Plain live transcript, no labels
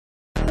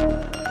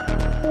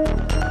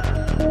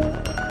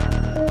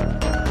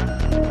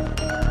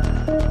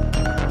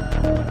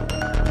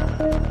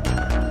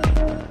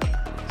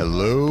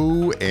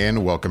Hello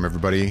and welcome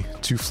everybody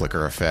to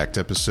Flicker Effect,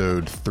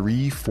 episode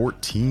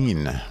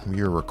 314.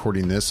 We are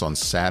recording this on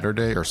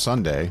Saturday or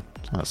Sunday.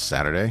 It's not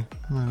Saturday.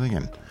 What am I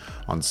thinking?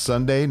 On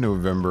Sunday,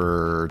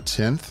 November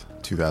 10th,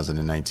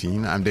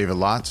 2019. I'm David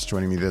Lotz.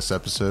 Joining me this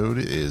episode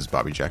is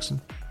Bobby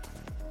Jackson.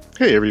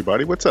 Hey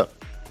everybody, what's up?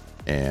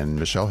 And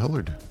Michelle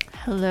Hillard.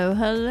 Hello,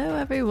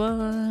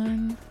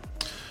 everyone.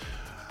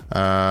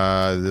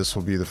 This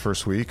will be the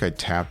first week I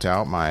tapped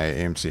out my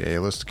AMC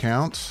A-List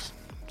account.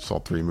 Saw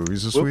 3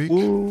 movies this week.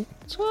 What?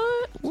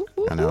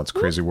 I know, it's a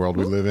crazy world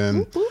we live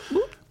in.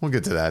 We'll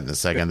get to that in a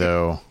second,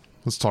 though.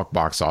 Let's talk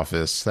box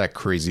office. That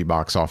crazy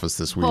box office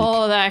this week.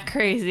 Oh, that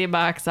crazy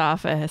box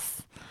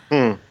office.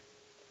 Oh,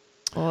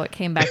 it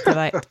came back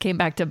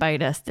to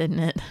bite us, didn't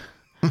it?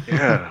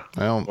 Yeah.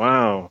 Well,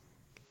 wow.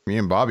 Me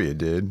and Bobby it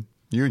did.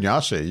 You and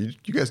Yasha,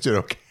 you guys did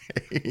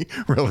okay,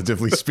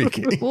 relatively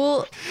speaking.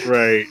 Well,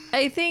 Right.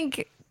 I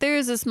think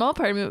there's a small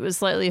part of me that was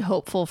slightly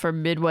hopeful for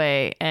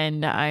Midway,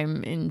 and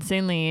I'm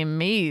insanely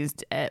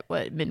amazed at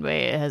what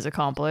Midway has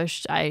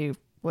accomplished. I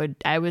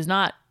was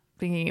not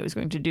thinking it was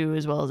going to do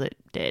as well as it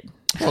did.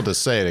 Well, to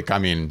say it, I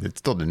mean, it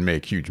still didn't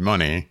make huge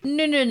money.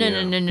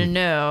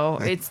 No.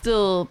 It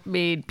still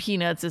made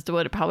peanuts as to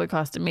what it probably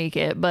cost to make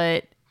it,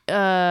 but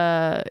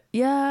it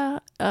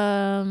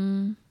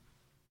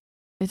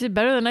did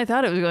better than I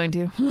thought it was going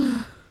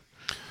to.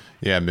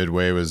 Yeah,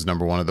 Midway was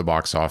number 1 at the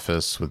box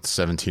office with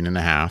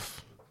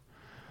 17.5.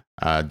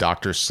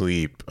 Dr.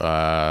 Sleep,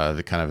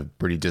 the kind of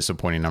pretty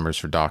disappointing numbers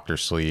for Dr.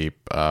 Sleep.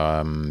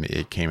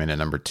 It came in at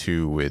number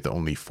 2 with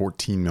only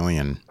 14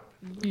 million.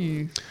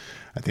 I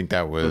think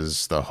that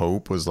was the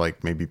hope, was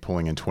like maybe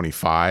pulling in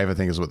 25, I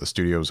think is what the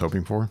studio was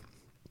hoping for.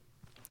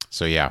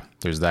 So yeah,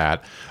 there's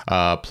that.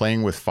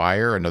 Playing with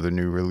Fire, another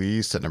new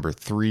release at number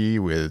 3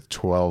 with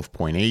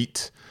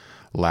 12.8.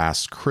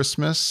 Last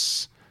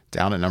Christmas,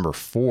 down at number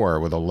 4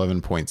 with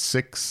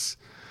 11.6.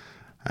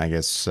 I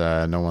guess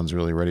no one's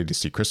really ready to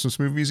see Christmas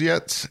movies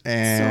yet.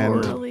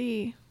 And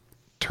Totally.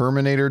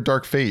 Terminator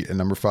Dark Fate at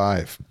number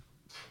 5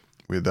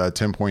 with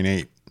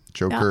 10.8.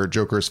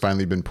 Joker has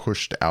finally been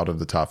pushed out of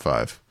the top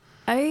 5.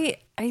 I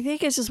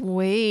think it's just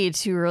way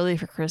too early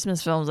for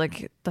Christmas films.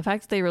 Like, the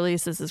fact that they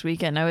released this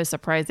weekend, I was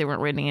surprised they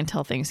weren't waiting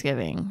until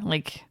Thanksgiving.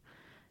 Like,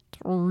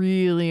 it's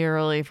really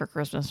early for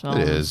Christmas films.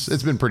 It is.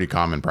 It's been pretty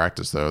common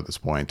practice, though, at this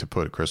point, to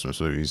put Christmas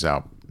movies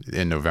out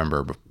in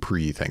November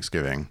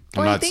pre-Thanksgiving.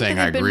 I'm not saying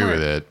I agree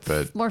with it,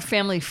 but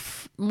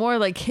more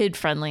like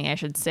kid-friendly, I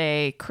should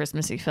say,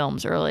 Christmassy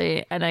films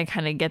early. And I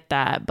kind of get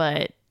that,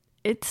 but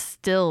it's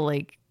still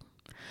like,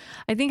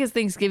 I think as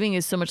Thanksgiving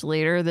is so much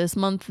later this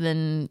month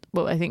than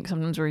what I think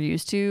sometimes we're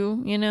used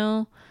to, you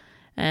know?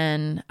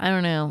 And I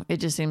don't know. It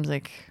just seems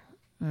like...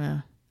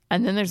 And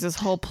then there's this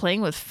whole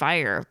Playing with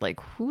Fire. Like,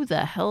 who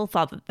the hell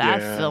thought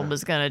that film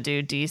was going to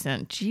do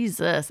decent?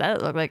 Jesus,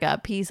 that looked like a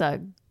piece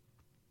of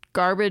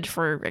garbage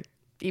for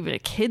even a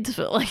kid's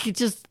film. Like, it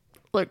just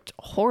looked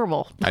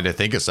horrible. I had to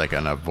think a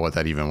second of what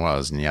that even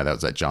was. And yeah, that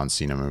was that John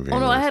Cena movie. Oh,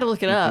 no, I had to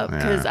look it up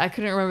because I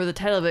couldn't remember the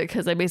title of it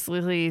because I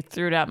basically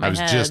threw it out in my head.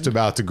 I was just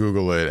about to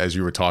Google it as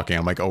you were talking.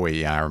 I'm like, oh, wait,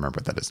 yeah, I remember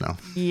what that is now.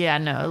 Yeah,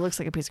 no, it looks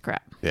like a piece of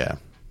crap. Yeah.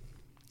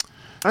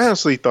 I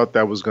honestly thought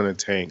that was going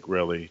to tank,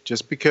 really.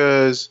 Just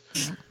because,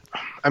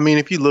 I mean,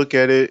 if you look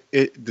at it,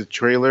 the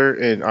trailer,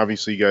 and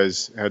obviously you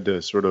guys had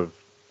to sort of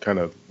kind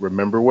of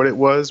remember what it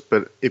was,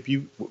 but if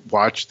you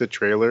watch the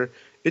trailer,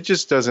 it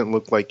just doesn't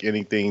look like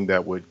anything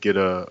that would get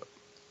a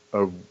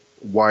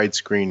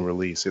widescreen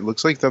release. It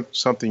looks like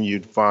something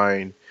you'd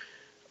find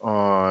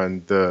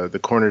on the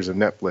corners of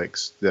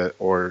Netflix,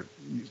 or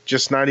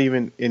just not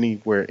even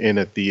anywhere in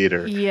a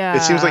theater. Yeah.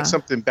 It seems like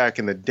something back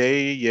in the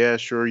day. Yeah,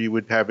 sure, you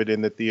would have it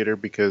in the theater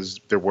because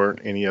there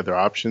weren't any other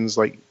options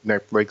like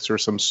Netflix or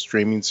some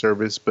streaming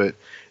service, but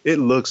it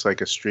looks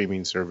like a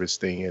streaming service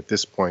thing at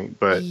this point.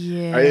 But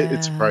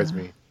it surprised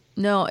me.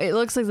 No, it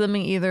looks like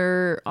something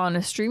either on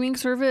a streaming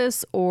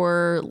service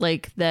or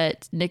like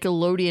that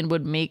Nickelodeon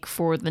would make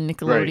for the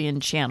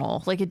Nickelodeon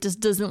channel. Like, it just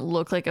doesn't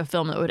look like a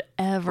film that would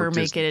ever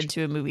make it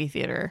into a movie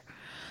theater.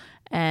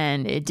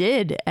 And it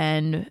did.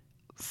 And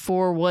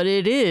for what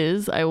it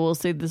is, I will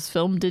say this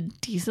film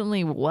did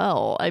decently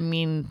well. I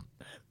mean,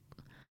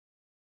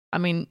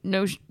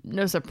 no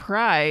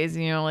surprise,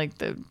 you know, like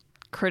the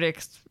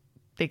critics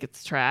think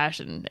it's trash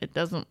and it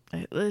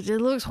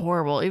looks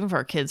horrible. Even for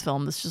a kid's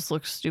film, this just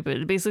looks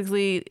stupid.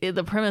 Basically,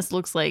 the premise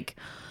looks like,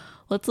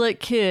 let's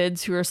let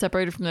kids who are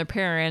separated from their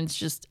parents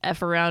just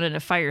F around in a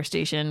fire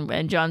station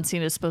and John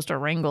Cena is supposed to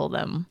wrangle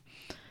them.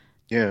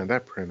 Yeah,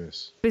 that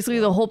premise. Basically,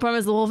 the whole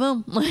premise of the whole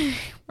film. Right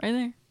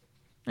there.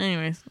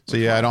 Anyways. So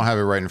yeah, I don't have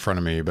it right in front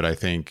of me, but I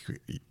think,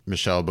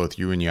 Michelle, both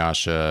you and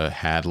Yasha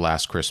had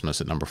Last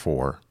Christmas at number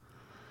 4.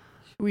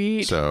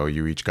 Sweet. So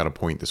you each got a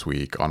point this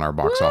week on our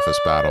box office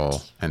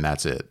battle, and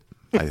that's it.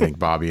 I think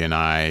Bobby and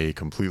I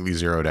completely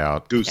zeroed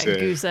out. Goose egg.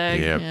 Goose egg,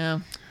 Yep. yeah.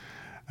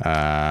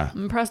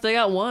 I'm impressed they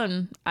got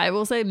one. I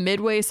will say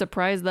Midway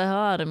surprised the hell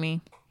out of me.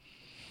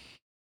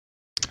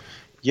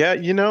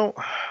 Yeah,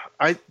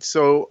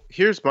 so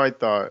here's my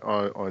thought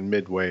on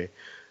Midway.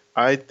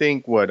 I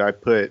think what I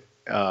put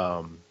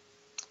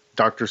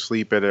Doctor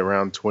Sleep at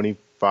around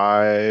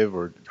 25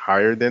 or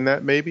higher than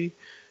that, maybe.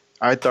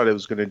 I thought it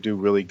was going to do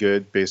really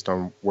good based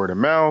on word of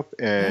mouth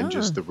and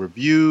just the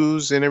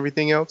reviews and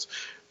everything else.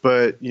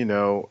 But,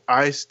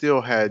 I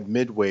still had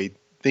Midway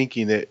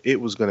thinking that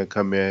it was going to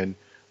come in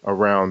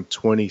around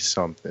 20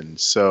 something.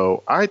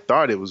 So I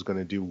thought it was going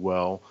to do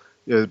well,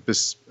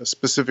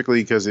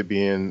 specifically because it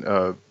being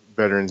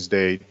Veterans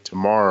Day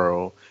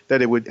tomorrow,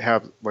 that it would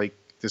have like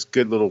this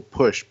good little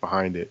push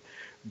behind it.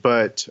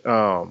 But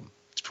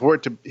for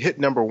it to hit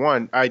number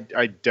one, I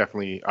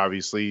definitely,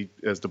 obviously,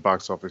 as the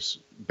box office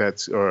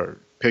bets or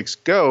picks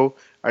go,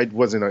 I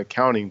wasn't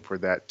accounting for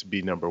that to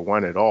be number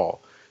one at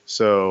all.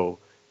 So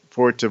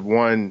for it to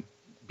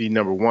be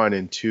number one,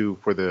 and two,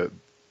 for the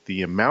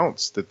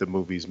amounts that the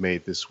movies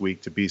made this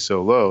week to be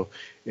so low,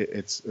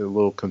 it's a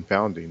little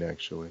confounding,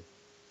 actually.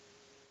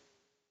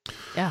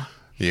 Yeah.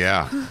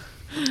 Yeah.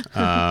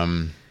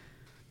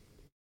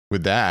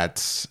 With that,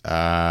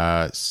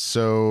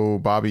 so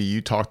Bobby,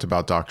 you talked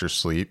about Dr.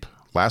 Sleep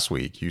last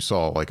week. You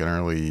saw like an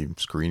early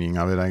screening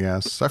of it, I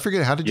guess. I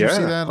forget, how did you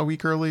see that a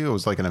week early? It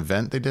was like an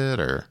event they did,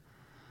 or?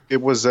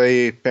 It was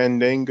a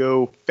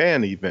Fandango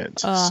fan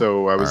event.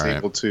 So I was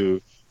able to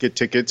get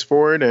tickets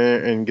for it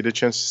and get a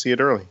chance to see it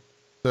early.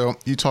 So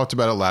you talked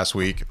about it last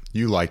week.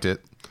 You liked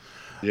it.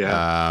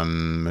 Yeah.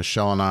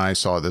 Michelle and I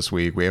saw it this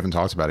week. We haven't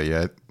talked about it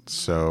yet,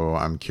 so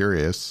I'm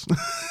curious.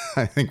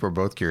 I think we're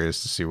both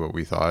curious to see what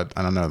we thought.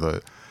 I don't know.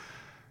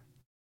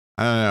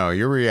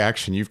 Your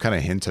reaction, you've kind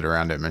of hinted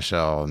around it,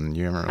 Michelle, and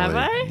you haven't really. Have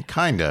I?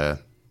 Kind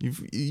of.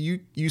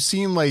 You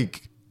seem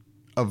like,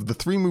 of the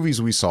three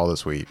movies we saw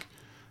this week,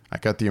 I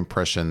got the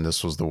impression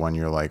this was the one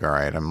you're like, all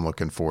right, I'm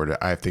looking forward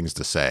to. I have things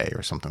to say,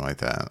 or something like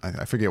that.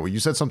 I forget what you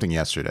said, something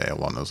yesterday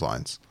along those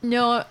lines.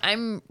 No,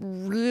 I'm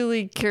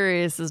really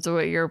curious as to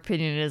what your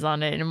opinion is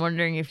on it, and I'm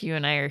wondering if you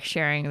and I are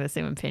sharing the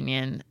same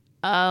opinion.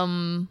 I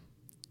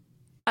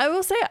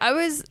will say I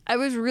was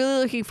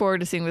really looking forward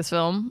to seeing this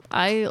film.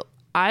 I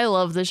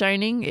love The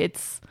Shining.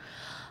 It's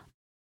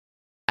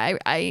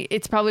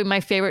probably my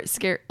favorite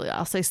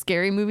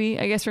scary movie,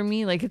 I guess, for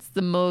me. Like, it's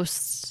the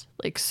most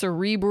like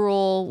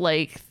cerebral,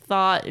 like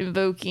thought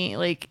invoking,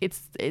 like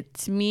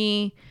to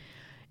me,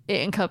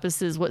 it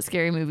encompasses what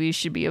scary movies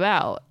should be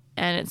about.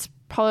 And it's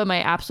probably my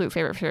absolute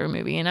favorite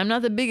movie. And I'm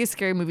not the biggest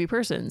scary movie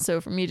person,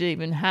 so for me to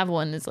even have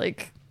one is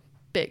like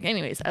big.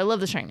 Anyways, I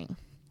love The Shining.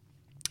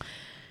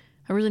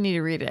 I really need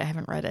to read it. I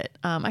haven't read it.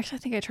 Actually, I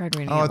think I tried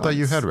reading it once. I thought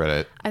you had read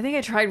it. I think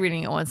I tried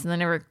reading it once and I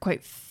never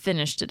quite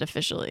finished it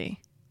officially.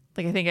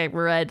 Like, I think I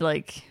read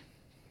like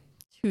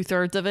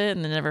 2/3 of it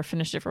and then never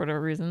finished it for whatever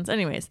reasons.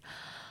 Anyways,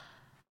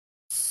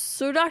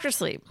 so Dr.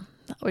 Sleep,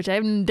 which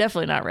I've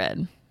definitely not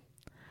read.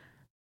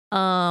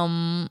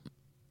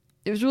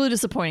 It was really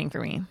disappointing for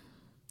me.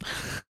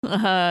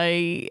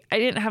 I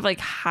didn't have like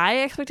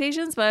high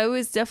expectations, but I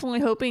was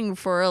definitely hoping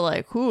for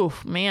like, whew,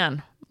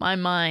 man, my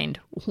mind.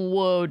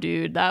 Whoa,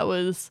 dude, there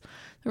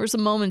were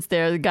some moments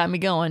there that got me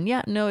going.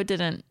 Yeah, no, it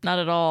didn't. Not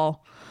at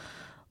all.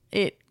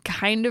 It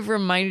kind of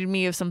reminded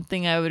me of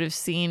something I would have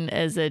seen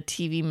as a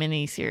TV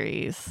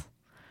miniseries.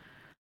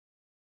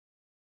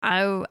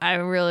 I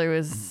really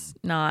was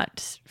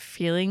not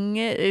feeling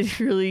it. It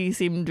really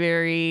seemed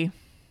very,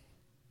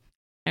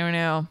 I don't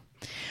know.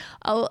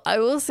 I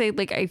will say,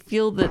 like, I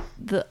feel that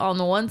on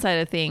the one side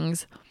of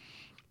things,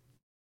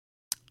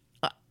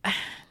 I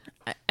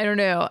don't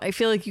know. I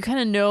feel like you kind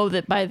of know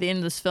that by the end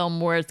of this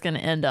film where it's going to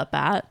end up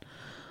at.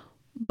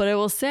 But I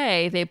will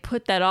say they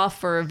put that off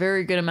for a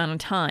very good amount of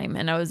time.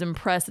 And I was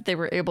impressed that they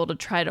were able to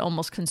try to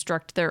almost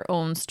construct their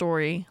own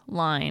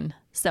storyline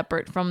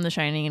separate from The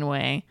Shining in a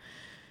way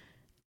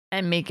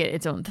and make it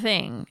its own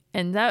thing.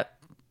 And that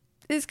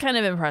is kind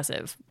of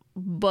impressive.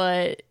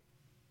 But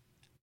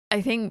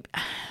I think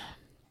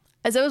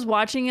as I was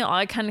watching it, all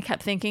I kind of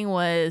kept thinking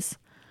was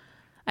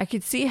I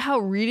could see how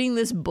reading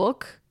this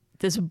book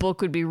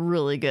would be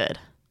really good.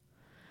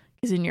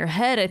 Because in your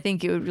head, I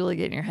think it would really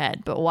get in your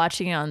head. But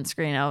watching it on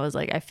screen, I was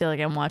like, I feel like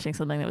I'm watching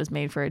something that was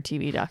made for a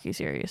TV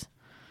docuseries.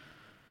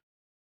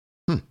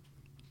 So,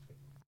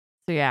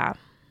 yeah.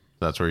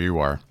 That's where you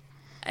are.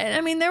 And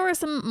I mean, there were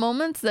some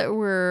moments that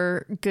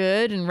were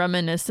good and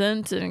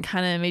reminiscent and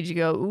kind of made you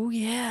go, ooh,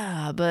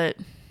 yeah. But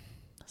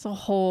as a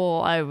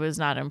whole, I was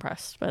not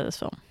impressed by this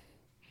film.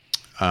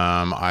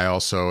 I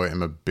also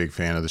am a big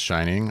fan of The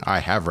Shining. I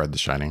have read The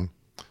Shining.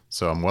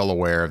 So I'm well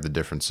aware of the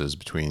differences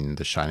between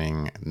The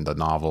Shining, the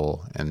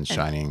novel, and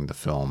Shining, the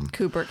film.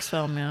 Kubrick's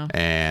film, yeah.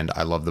 And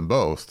I love them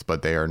both,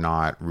 but they are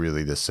not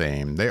really the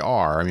same. They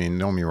are. I mean,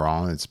 don't get me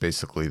wrong. It's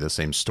basically the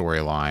same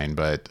storyline,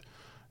 but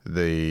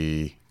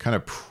the kind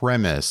of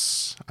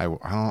premise, I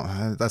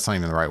don't, that's not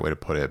even the right way to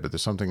put it, but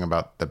there's something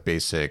about the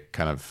basic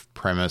kind of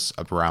premise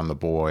around the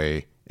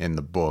boy in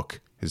the book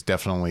is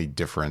definitely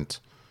different.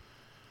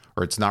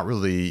 Or it's not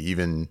really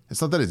even,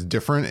 it's not that it's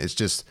different. It's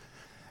just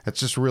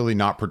really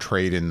not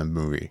portrayed in the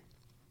movie.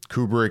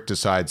 Kubrick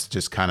decides to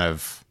just kind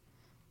of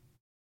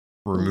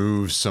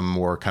remove some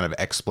more kind of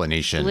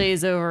explanation.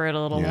 Glaze over it a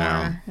little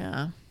more.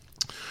 Yeah.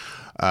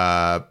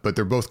 But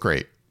they're both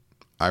great.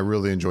 I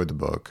really enjoyed the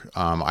book.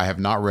 I have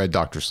not read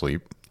Dr.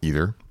 Sleep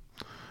either.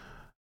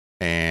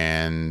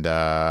 And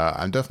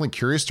I'm definitely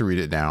curious to read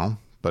it now,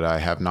 but I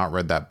have not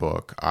read that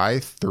book. I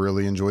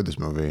thoroughly enjoyed this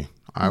movie.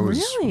 I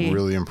was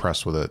really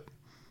impressed with it.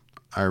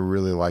 I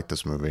really like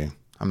this movie.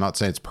 I'm not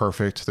saying it's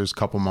perfect. There's a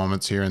couple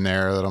moments here and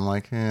there that I'm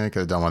like, I could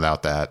have done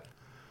without that.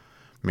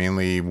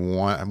 Mainly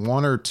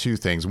one or two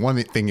things.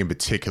 One thing in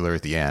particular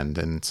at the end.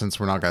 And since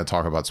we're not going to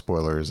talk about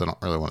spoilers, I don't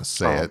really want to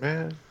say it.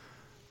 Man.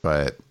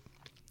 But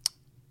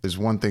there's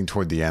one thing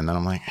toward the end that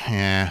I'm like,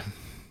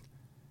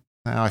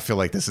 I feel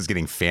like this is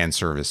getting fan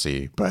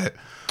servicey. But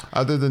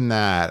other than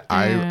that,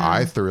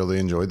 I thoroughly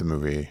enjoyed the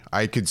movie.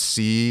 I could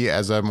see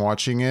as I'm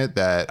watching it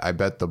that I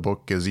bet the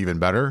book is even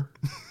better.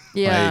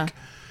 Yeah.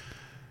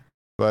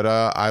 But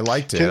I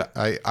liked it.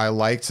 I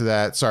liked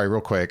that. Sorry,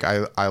 real quick.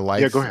 I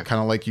liked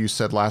kind of like you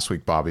said last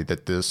week, Bobby,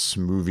 that this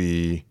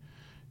movie,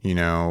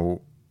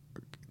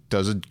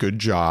 does a good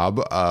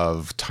job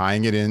of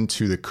tying it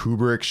into the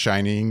Kubrick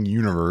Shining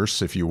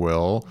universe, if you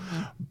will,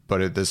 but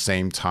at the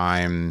same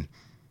time,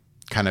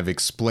 kind of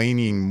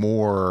explaining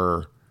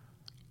more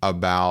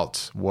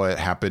about what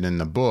happened in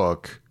the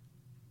book,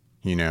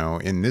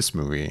 in this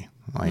movie,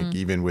 like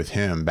even with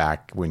him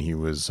back when he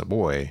was a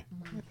boy.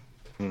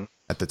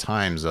 At the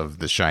times of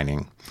The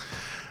Shining.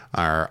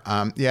 I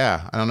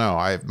don't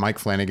know. Mike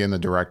Flanagan, the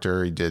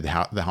director, he did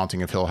The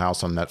Haunting of Hill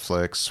House on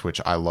Netflix,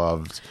 which I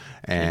loved.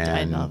 And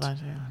I know that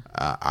too.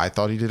 I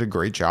thought he did a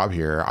great job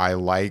here. I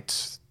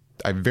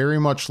very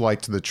much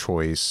liked the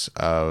choice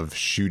of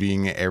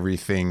shooting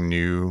everything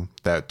new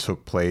that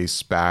took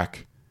place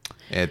back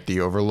at the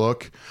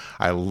Overlook.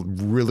 I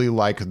really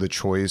like the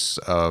choice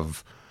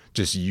of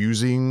just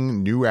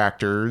using new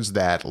actors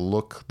that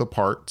look the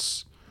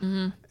parts.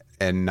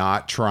 And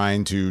not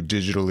trying to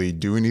digitally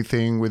do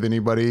anything with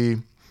anybody.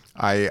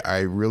 I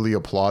really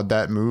applaud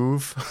that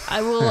move.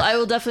 I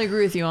will definitely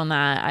agree with you on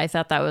that. I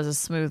thought that was a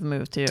smooth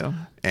move too.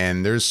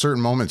 And there's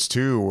certain moments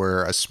too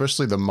where,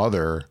 especially the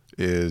mother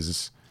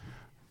is.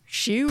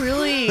 She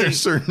really.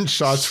 There's certain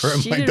shots where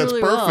I'm like, that's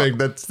really perfect.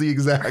 Well. That's the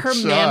exact her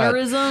shot.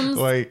 Mannerisms,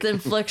 the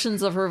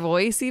inflections of her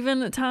voice,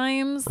 even at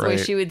times, the way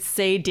she would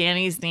say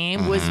Danny's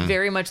name was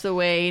very much the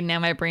way. Now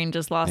my brain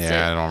just lost it.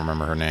 Yeah, I don't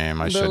remember her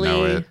name. I should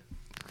know it.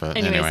 But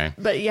anyway.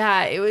 But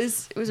yeah, it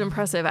was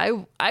impressive.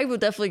 I would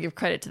definitely give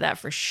credit to that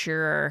for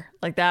sure.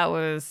 Like that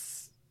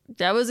was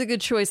a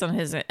good choice on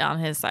his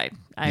side.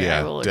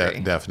 I will agree.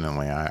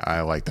 Definitely.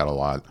 I like that a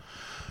lot.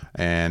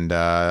 And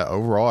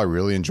overall, I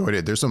really enjoyed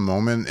it. There's a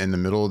moment in the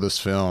middle of this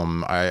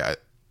film.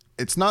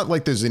 It's not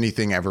like there's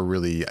anything ever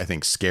really, I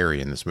think, scary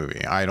in this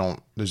movie.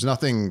 There's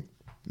nothing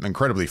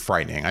incredibly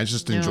frightening. I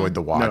just enjoyed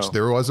the watch. No.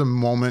 There was a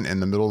moment in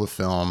the middle of the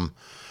film.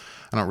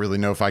 I don't really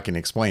know if I can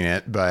explain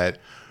it, but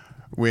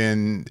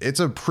when it's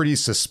a pretty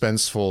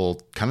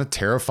suspenseful, kind of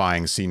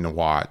terrifying scene to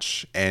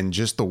watch, and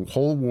just the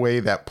whole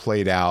way that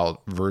played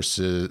out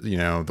versus,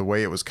 the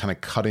way it was kind of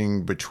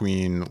cutting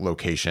between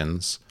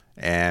locations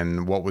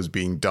and what was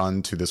being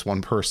done to this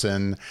one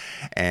person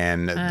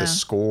and the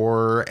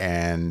score,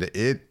 and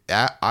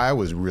I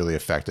was really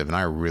effective, and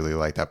I really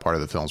like that part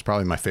of the film. It's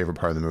probably my favorite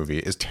part of the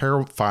movie. As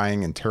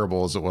terrifying and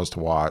terrible as it was to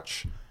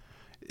watch,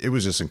 it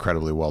was just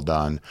incredibly well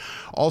done.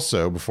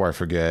 Also, before I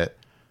forget,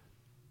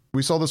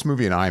 we saw this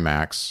movie in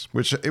IMAX,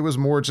 which it was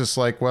more just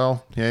like,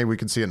 well, hey, we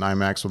can see it in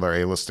IMAX with our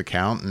A-list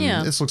account.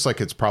 And this looks like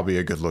it's probably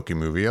a good looking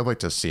movie. I'd like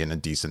to see it in a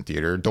decent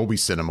theater. Dolby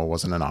Cinema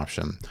wasn't an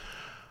option.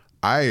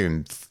 I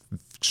am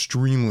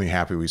extremely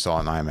happy we saw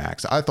it in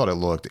IMAX. I thought it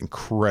looked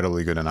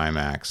incredibly good in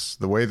IMAX.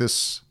 The way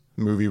this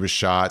movie was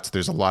shot,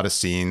 there's a lot of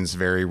scenes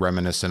very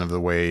reminiscent of the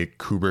way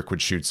Kubrick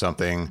would shoot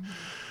something.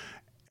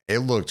 It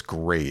looked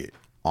great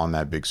on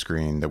that big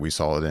screen that we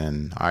saw it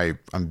in.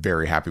 I'm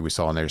very happy we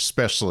saw it in there,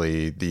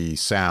 especially the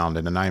sound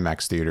in an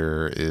IMAX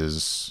theater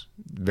is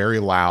very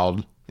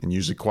loud and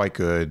usually quite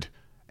good.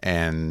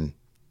 And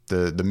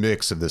the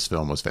mix of this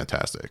film was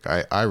fantastic.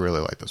 I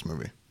really like this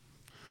movie.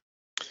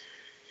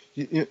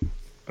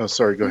 Oh,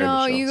 sorry. Go ahead.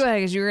 No, you go ahead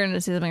because you were going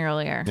to say something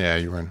earlier. Yeah,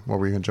 you were. What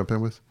were you going to jump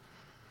in with?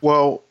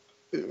 Well,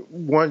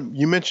 one,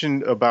 you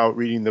mentioned about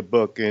reading the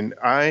book, and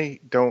I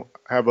don't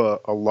have a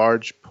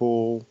large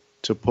pool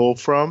to pull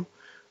from.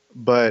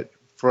 But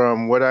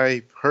from what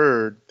I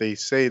heard, they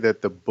say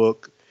that the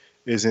book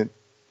isn't.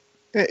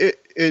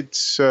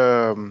 It's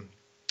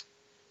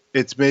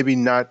maybe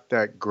not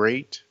that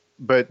great,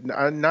 but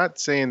I'm not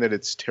saying that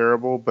it's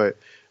terrible. But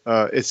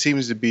it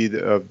seems to be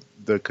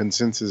the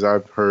consensus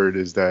I've heard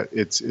is that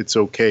it's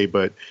okay.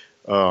 But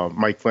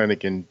Mike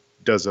Flanagan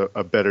does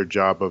a better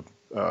job of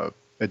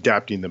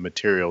adapting the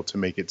material to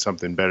make it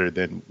something better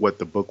than what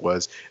the book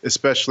was,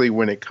 especially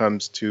when it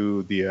comes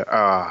to the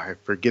I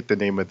forget the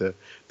name of the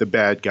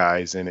bad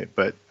guys in it,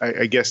 but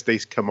I guess they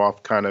come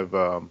off kind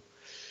of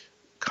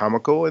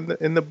comical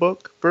in the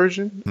book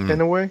version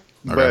in a way.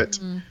 Okay.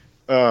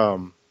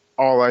 But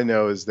all I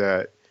know is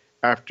that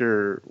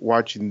after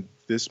watching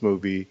this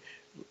movie,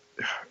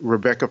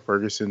 Rebecca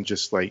Ferguson,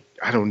 just like,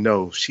 I don't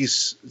know,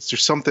 there's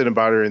something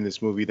about her in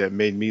this movie that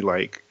made me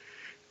like,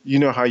 you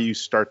know how you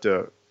start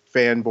to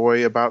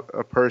fanboy about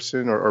a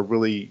person, or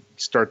really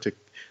start to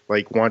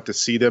like want to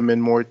see them in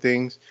more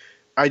things.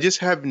 I just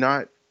have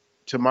not,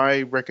 to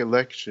my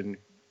recollection,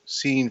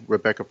 seen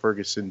Rebecca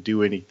Ferguson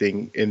do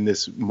anything in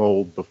this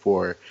mold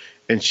before.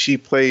 And she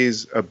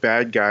plays a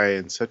bad guy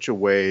in such a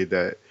way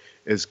that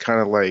is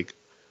kind of like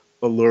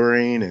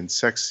alluring and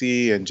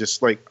sexy, and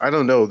just like, I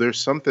don't know, there's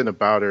something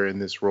about her in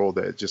this role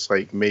that just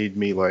like made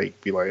me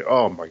like be like,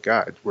 oh my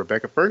God,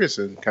 Rebecca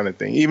Ferguson kind of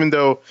thing. Even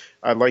though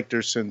I liked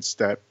her since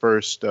that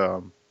first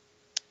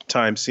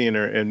time seeing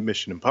her in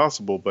Mission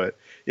Impossible, but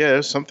yeah,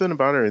 there's something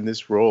about her in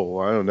this role.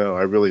 I don't know,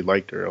 I really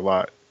liked her a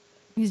lot.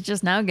 He's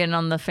just now getting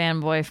on the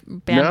fanboy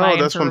bandwagon.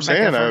 No, that's what I'm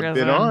saying. Ferguson. I've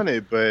been on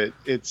it, but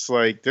it's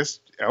like this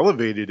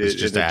elevated it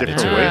in a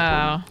different way.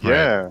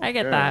 Yeah, I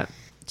get that.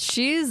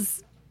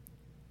 She's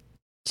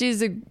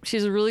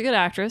a really good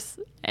actress,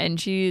 and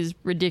she's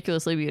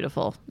ridiculously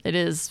beautiful.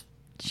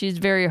 She's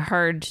very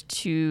hard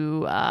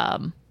to I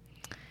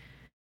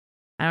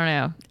don't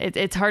know.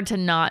 It's hard to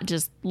not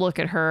just look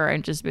at her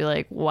and just be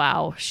like,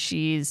 wow,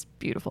 she's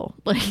beautiful.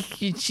 Like,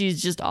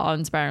 she's just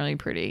awe-inspiringly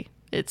pretty.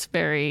 It's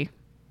very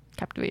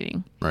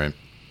captivating. Right.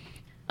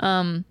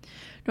 No,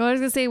 what I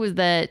was gonna say was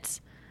that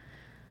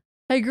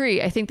I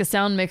agree. I think the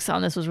sound mix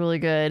on this was really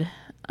good.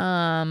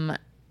 And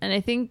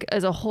I think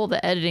as a whole,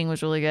 the editing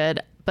was really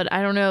good. But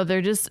I don't know.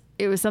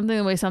 It was something,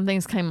 the way some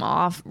things came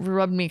off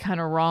rubbed me kind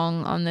of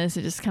wrong on this.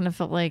 It just kind of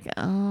felt like,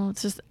 oh,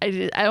 it's just,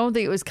 I don't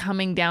think it was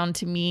coming down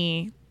to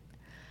me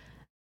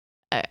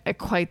at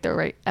quite the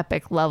right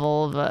epic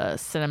level of a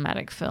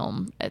cinematic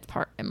film at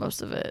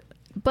most of it.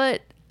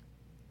 But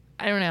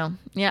I don't know.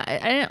 Yeah,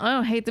 I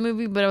don't hate the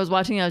movie, but I was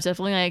watching it, I was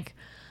definitely like,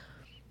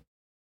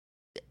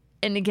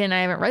 and again,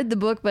 I haven't read the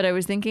book, but I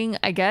was thinking,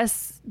 I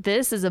guess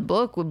this as a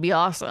book would be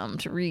awesome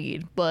to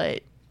read,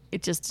 but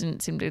it just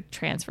didn't seem to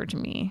transfer to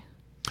me.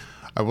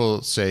 I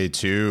will say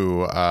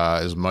too,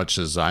 as much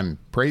as I'm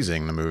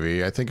praising the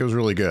movie, I think it was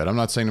really good. I'm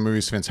not saying the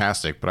movie's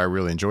fantastic, but I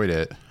really enjoyed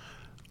it.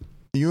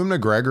 Ewan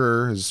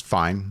McGregor is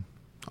fine.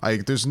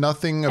 Like, there's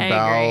nothing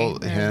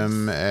about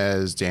him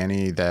as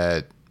Danny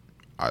that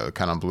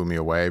kind of blew me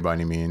away by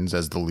any means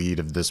as the lead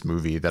of this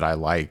movie that I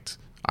liked.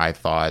 I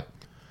thought,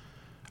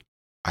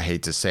 I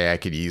hate to say, I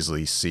could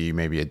easily see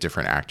maybe a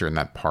different actor in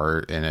that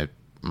part, and it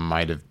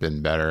might have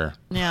been better.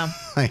 Yeah.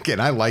 Like,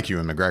 and I like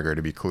Ewan McGregor,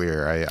 to be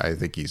clear. I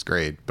think he's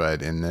great,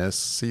 but in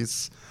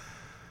this,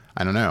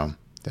 I don't know.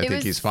 I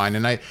think he's fine.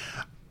 And I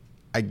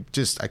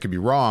could be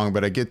wrong,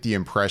 but I get the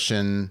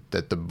impression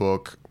that the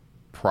book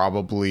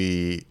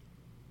probably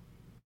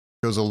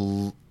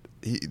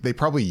they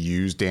probably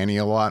use Danny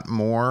a lot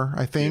more,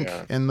 I think,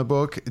 in the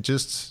book.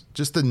 Just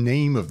the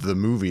name of the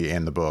movie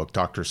and the book,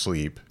 Dr.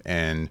 Sleep,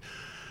 and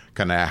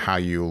kind of how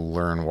you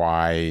learn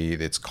why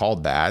it's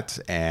called that,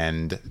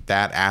 and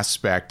that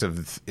aspect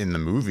of in the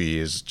movie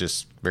is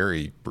just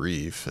very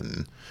brief,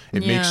 and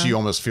it makes you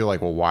almost feel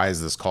like, well, why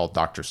is this called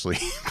Dr.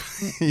 Sleep?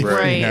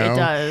 Right, you know? It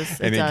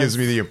does. And it gives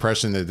me the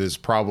impression that there's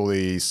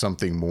probably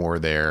something more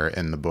there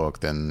in the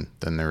book than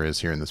there is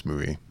here in this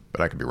movie,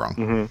 but I could be wrong.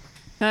 Mm-hmm.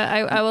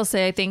 I will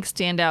say, I think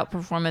standout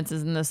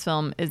performances in this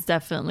film is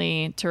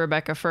definitely to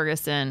Rebecca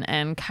Ferguson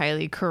and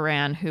Kylie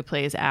Curran, who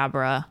plays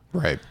Abra.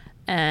 Right.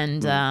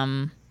 And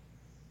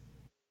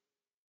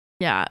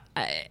yeah,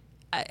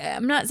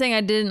 I'm not saying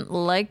I didn't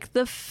like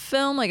the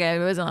film. Like, I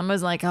wasn't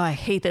like, oh, I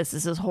hate this.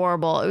 This is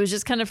horrible. It was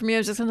just kind of, for me, I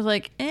was just kind of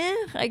like,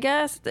 I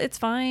guess it's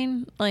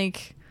fine.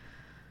 Like,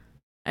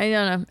 I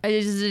don't know. I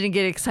just didn't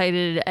get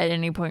excited at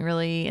any point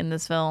really in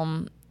this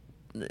film.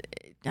 I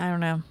don't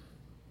know.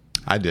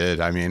 I did.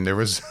 I mean, there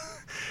was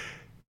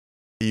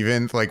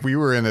even like, we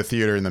were in a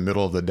theater in the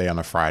middle of the day on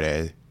a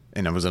Friday,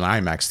 and it was an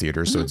IMAX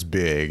theater, so it's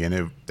big. And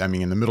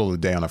in the middle of the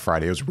day on a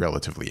Friday, it was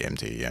relatively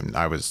empty, and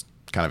I was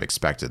kind of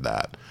expected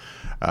that.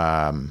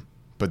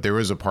 But there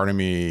was a part of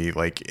me,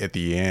 like, at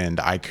the end,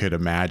 I could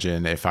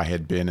imagine if I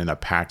had been in a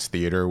packed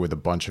theater with a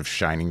bunch of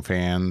Shining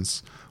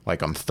fans,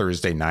 like on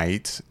Thursday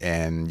night,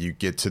 and you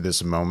get to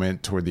this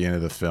moment toward the end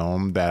of the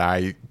film that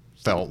I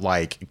felt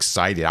like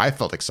excited. I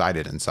felt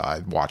excited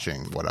inside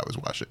watching what I was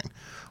watching,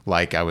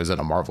 like I was in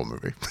a Marvel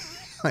movie.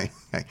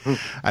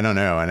 I don't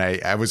know, and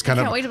I was kind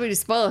of. I can't wait till we do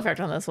spoiler effect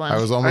on this one. I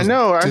was almost. I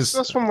know.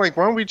 That's why I'm like,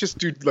 why don't we just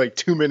do like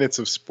 2 minutes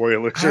of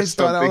spoilers?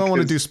 I don't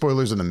want to do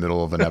spoilers in the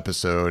middle of an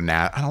episode.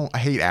 I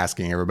hate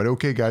asking everybody.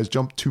 Okay, guys,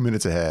 jump 2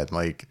 minutes ahead.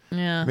 Like,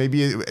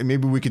 maybe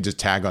we could just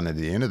tag on at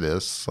the end of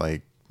this.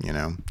 Like, you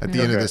know, at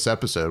the end of this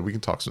episode, we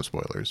can talk some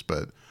spoilers.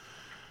 But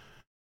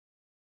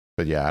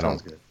yeah, I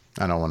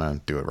don't want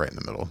to do it right in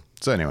the middle.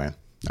 So anyway.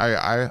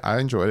 I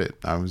enjoyed it.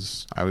 I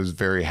was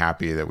very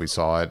happy that we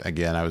saw it.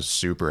 Again, I was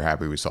super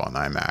happy we saw it in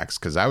IMAX,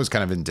 because I was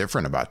kind of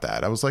indifferent about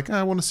that. I was like,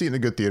 I want to see it in a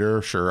good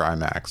theater. Sure,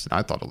 IMAX. And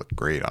I thought it looked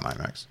great on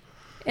IMAX.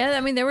 Yeah,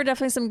 I mean, there were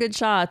definitely some good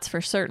shots for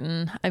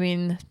certain. I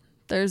mean,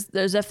 there's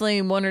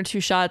definitely one or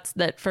two shots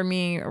that for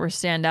me were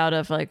stand out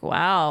of like,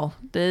 wow,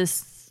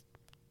 this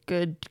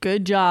good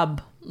job.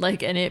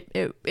 Like, and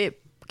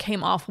it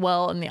came off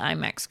well in the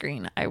IMAX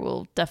screen. I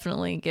will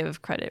definitely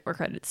give credit where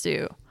credit's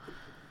due.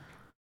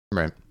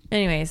 Right.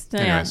 Anyways.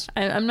 Yeah,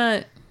 I'm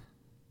not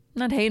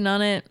hating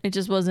on it. It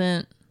just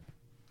wasn't,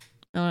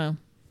 I don't know.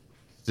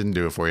 Didn't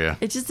do it for you.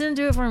 It just didn't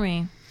do it for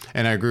me.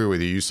 And I agree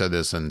with you. You said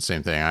this, and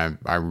same thing.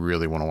 I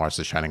really want to watch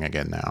The Shining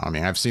again now. I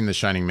mean, I've seen The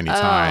Shining many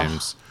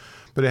times,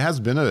 but it's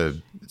been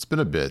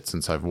a bit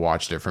since I've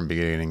watched it from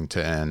beginning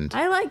to end.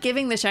 I like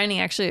giving The Shining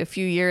actually a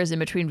few years in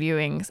between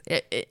viewings,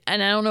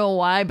 and I don't know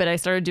why, but I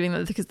started doing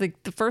that because the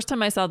first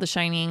time I saw The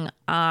Shining,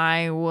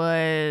 I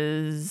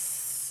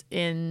was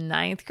in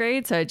 9th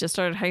grade, so I just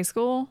started high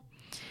school,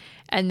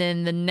 and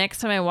then the next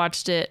time I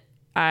watched it,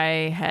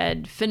 I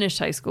had finished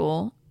high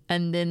school.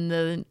 And then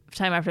the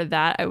time after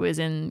that, I was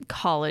in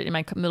college, in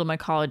my middle of my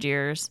college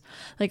years.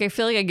 Like, I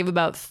feel like I give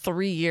about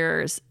 3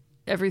 years.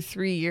 Every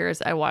 3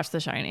 years, I watch The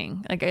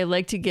Shining. Like, I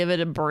like to give it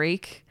a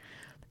break.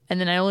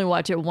 And then I only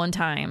watch it one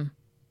time.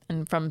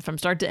 And from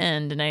start to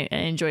end. And I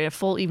enjoy a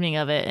full evening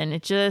of it. And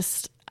it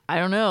just, I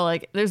don't know.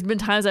 Like, there's been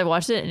times I've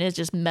watched it and it's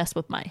just messed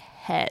with my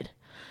head.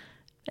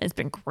 It's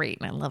been great.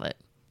 And I love it.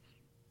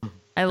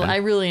 I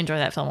really enjoy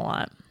that film a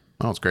lot.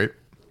 Oh, it's great.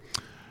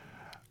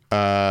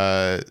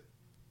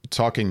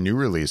 Talking new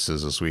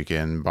releases this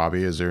weekend,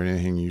 Bobby, is there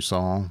anything you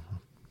saw?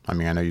 I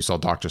mean, I know you saw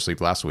Doctor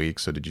Sleep last week,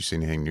 so did you see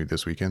anything new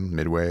this weekend,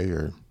 Midway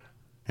or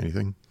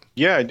anything?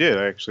 Yeah, I did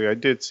actually. I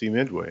did see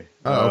Midway.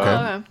 Oh,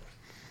 okay.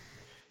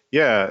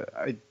 Yeah,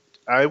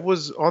 I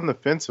was on the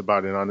fence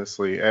about it,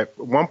 honestly. At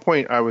one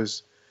point, I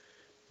was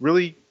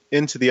really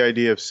into the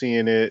idea of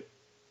seeing it,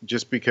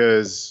 just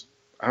because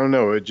I don't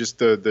know, it just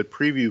the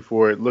preview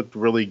for it looked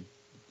really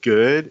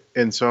good,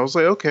 and so I was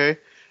like, okay,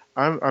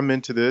 I'm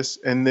into this,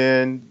 and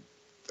then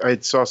I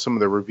saw some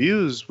of the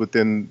reviews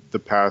within the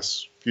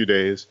past few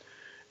days,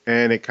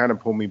 and it kind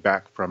of pulled me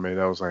back from it.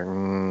 I was like,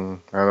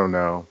 I don't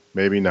know,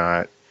 maybe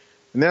not.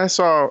 And then I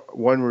saw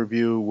one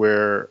review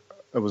where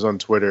it was on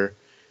Twitter,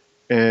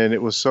 and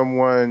it was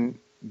someone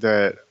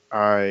that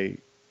I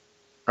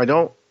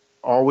don't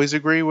always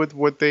agree with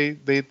what they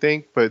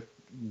think, but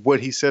what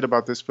he said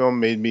about this film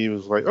made me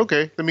was like,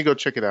 okay, let me go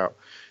check it out.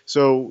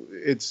 So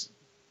it's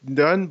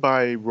done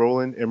by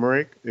Roland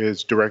Emmerich,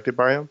 is directed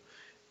by him.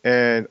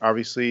 And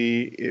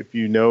obviously, if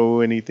you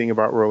know anything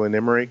about Roland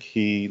Emmerich,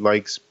 he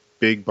likes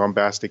big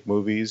bombastic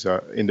movies.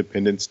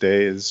 Independence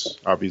Day is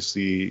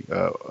obviously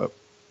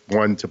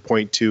one to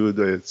point to.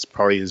 That's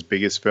probably his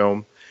biggest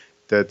film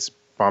that's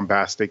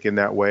bombastic in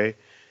that way.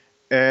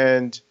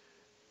 And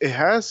it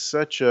has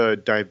such a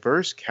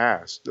diverse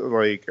cast.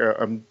 Like,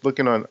 I'm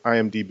looking on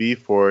IMDb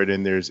for it,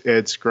 and there's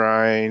Ed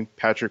Skrein,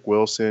 Patrick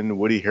Wilson,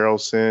 Woody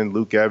Harrelson,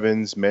 Luke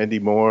Evans, Mandy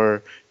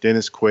Moore,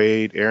 Dennis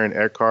Quaid, Aaron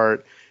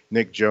Eckhart,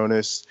 Nick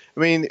Jonas. I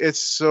mean, it's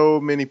so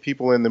many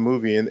people in the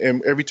movie, and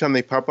every time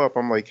they pop up,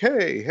 I'm like,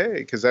 hey,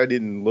 because I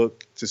didn't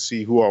look to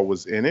see who all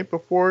was in it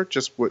before,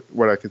 just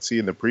what I could see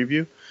in the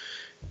preview.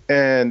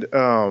 And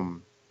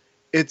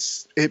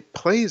it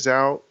plays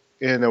out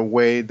in a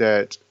way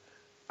that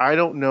I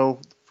don't know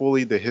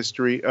fully the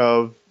history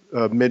of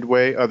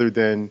Midway, other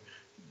than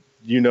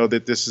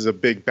that this is a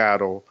big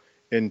battle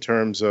in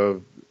terms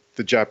of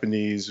the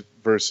Japanese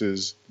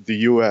versus the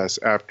U.S.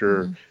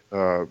 after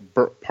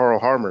Pearl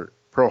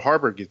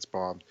Harbor gets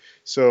bombed.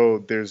 So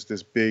there's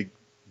this big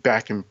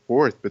back and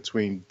forth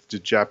between the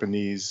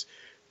Japanese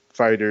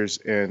fighters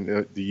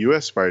and the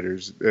U.S.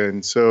 fighters.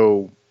 And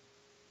so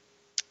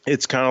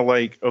it's kind of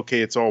like,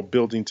 okay, it's all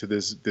building to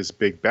this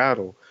big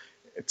battle.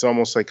 It's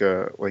almost like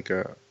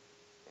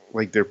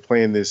they're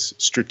playing this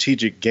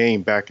strategic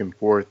game back and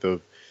forth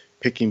of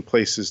picking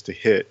places to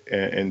hit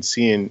and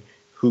seeing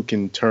who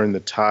can turn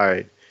the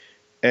tide.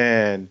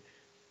 And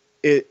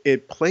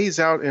it plays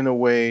out in a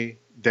way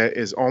that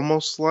is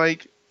almost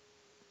like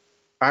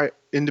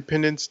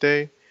Independence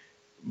Day,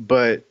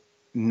 but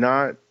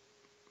not,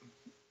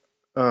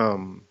 I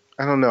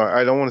don't know.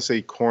 I don't want to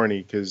say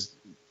corny, because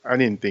I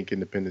didn't think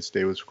Independence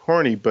Day was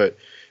corny, but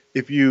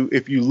if you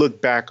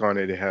look back on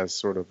it, it has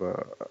sort of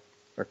a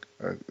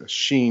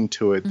sheen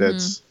to it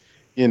that's,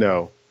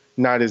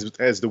 not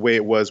as the way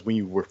it was when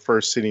you were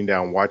first sitting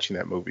down watching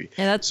that movie.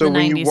 Yeah, that's so the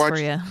 90s for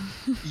you.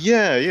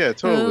 Yeah,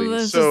 totally. It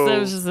was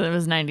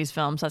 90s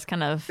films. That's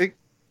kind of, I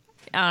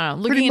don't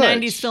know. Looking at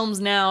 90s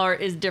films now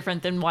is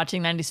different than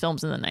watching 90s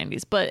films in the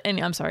 90s. But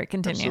I'm sorry,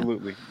 continue.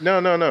 Absolutely.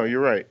 No, you're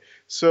right.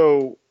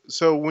 So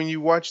when you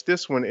watch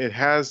this one, it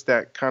has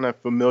that kind of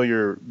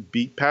familiar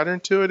beat pattern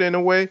to it in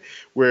a way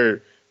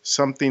where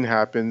something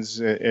happens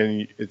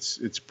and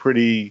it's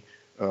pretty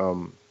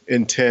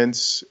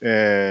intense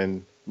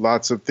and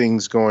lots of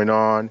things going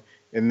on,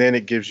 and then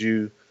it gives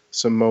you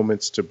some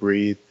moments to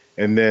breathe,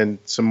 and then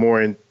some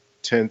more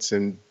intense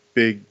and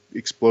big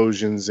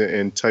explosions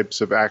and types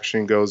of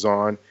action goes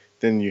on.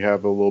 Then you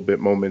have a little bit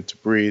moment to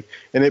breathe,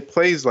 and it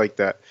plays like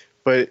that.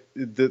 But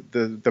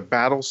the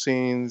battle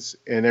scenes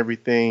and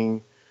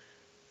everything,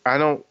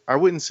 I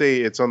wouldn't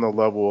say it's on the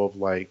level of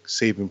like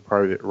Saving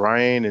Private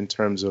Ryan in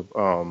terms of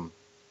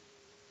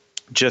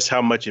just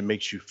how much it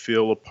makes you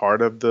feel a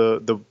part of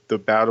the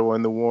battle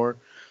and the war,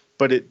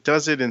 but it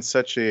does it in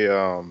such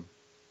a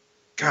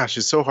gosh,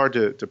 it's so hard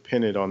to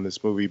pin it on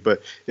this movie,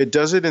 but it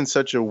does it in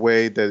such a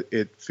way that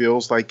it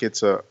feels like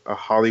it's a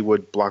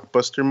Hollywood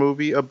blockbuster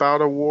movie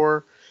about a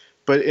war,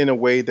 but in a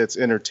way that's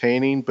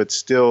entertaining, but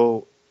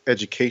still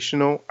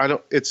educational.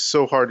 It's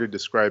so hard to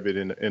describe it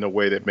in a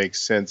way that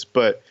makes sense.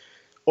 But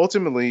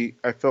ultimately,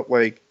 I felt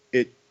like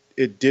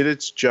it did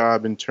its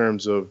job in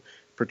terms of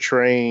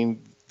portraying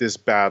this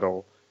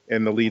battle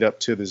and the lead up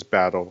to this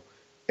battle,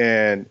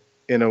 and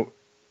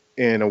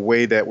in a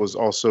way that was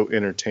also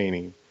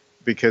entertaining,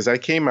 because I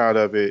came out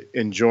of it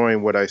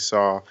enjoying what I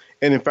saw.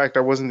 And in fact, I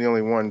wasn't the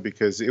only one,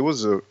 because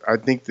I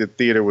think the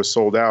theater was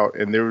sold out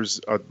and there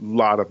was a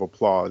lot of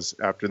applause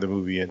after the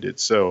movie ended.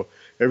 So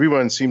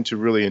everyone seemed to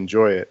really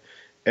enjoy it.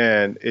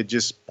 And it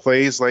just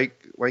plays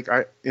like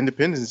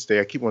Independence Day.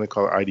 I keep wanting to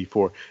call it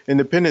ID4.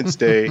 Independence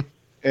Day,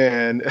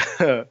 and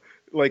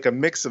like a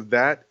mix of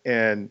that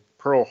and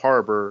Pearl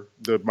Harbor,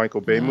 the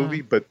Michael Bay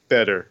movie, but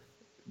better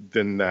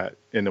than that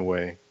in a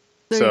way.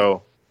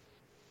 So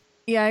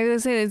yeah, I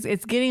was gonna say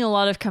it's getting a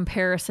lot of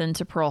comparison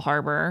to Pearl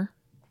Harbor,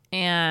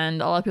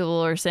 and a lot of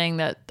people are saying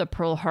that the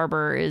Pearl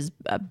Harbor is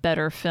a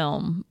better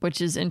film,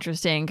 which is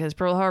interesting because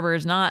Pearl Harbor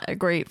is not a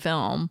great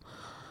film.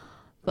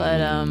 But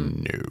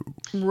no.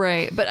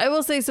 Right. But I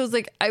will say, so it's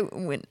like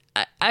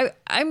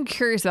I'm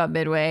curious about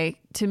Midway.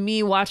 To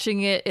me,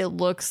 watching it, it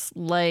looks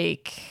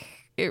like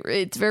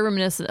it's very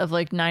reminiscent of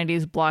like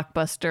 90s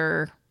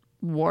blockbuster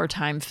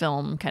wartime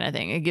film kind of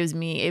thing. It gives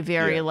me a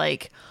very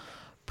like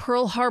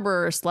Pearl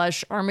Harbor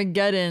 /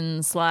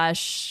 Armageddon /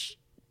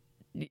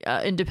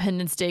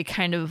 Independence Day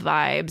kind of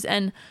vibes.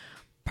 And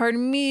part of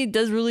me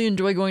does really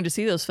enjoy going to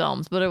see those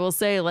films. But I will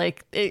say,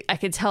 like, I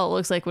could tell it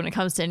looks like when it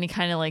comes to any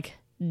kind of like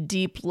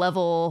deep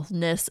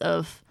levelness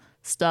of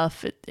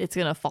stuff, it's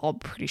going to fall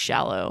pretty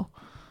shallow.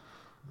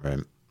 Right.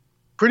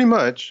 Pretty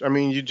much. I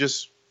mean, you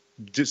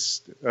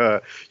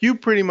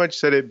pretty much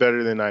said it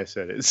better than I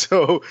said it.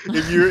 So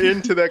if you're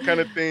into that kind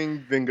of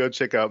thing, then go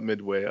check out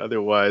Midway.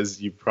 Otherwise,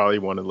 you probably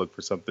want to look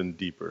for something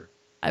deeper.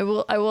 I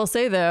will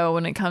say, though,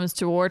 when it comes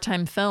to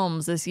wartime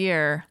films this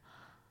year,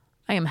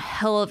 I am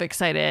hell of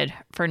excited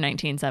for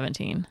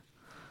 1917.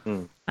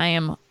 I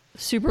am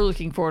super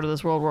looking forward to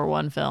this World War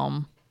I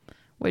film,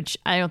 which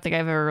I don't think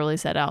I've ever really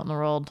said out in the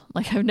world.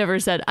 Like, I've never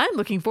said, I'm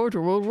looking forward to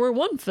a World War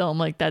I film.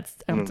 Like, I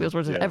don't think those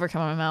words have ever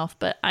come out of my mouth,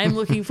 but I'm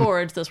looking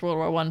forward to this World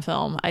War I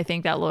film. I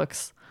think that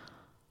looks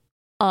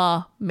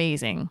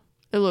amazing.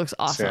 It looks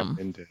awesome. Sam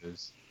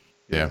Mendes.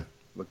 Yeah.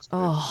 Looks good.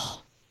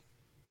 Oh,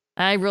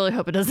 I really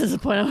hope it doesn't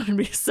disappoint. I'm going to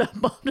be so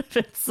bummed if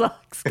it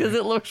sucks, because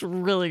it looks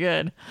really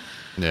good.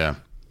 Yeah.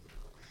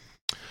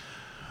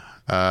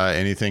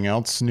 Anything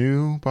else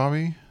new,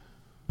 Bobby?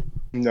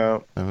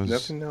 No,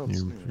 nothing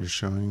else. You're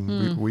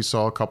showing. We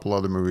saw a couple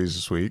other movies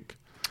this week.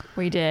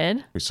 We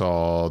did. We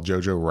saw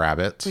Jojo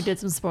Rabbit. We did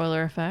some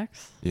spoiler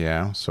effects.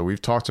 Yeah, so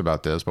we've talked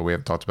about this, but we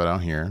haven't talked about it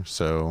on here.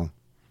 So,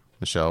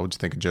 Michelle, what'd you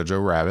think of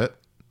Jojo Rabbit?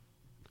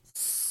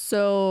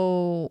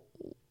 So,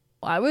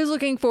 I was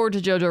looking forward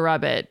to Jojo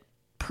Rabbit.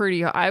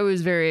 I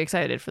was very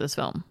excited for this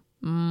film.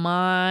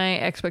 My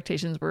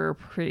expectations were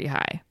pretty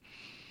high.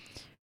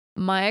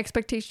 My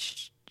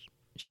expectations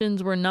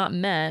were not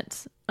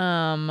met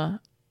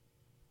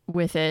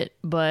with it,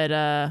 but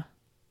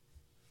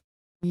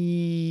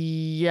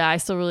yeah, I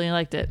still really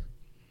liked it.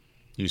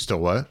 You still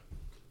what?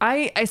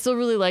 I still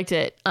really liked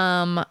it.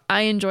 I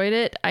enjoyed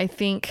it. I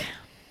think,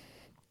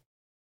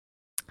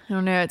 I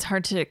don't know, it's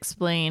hard to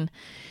explain.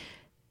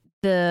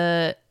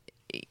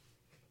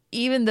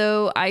 Even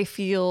though I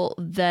feel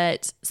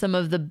that some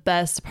of the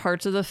best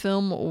parts of the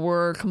film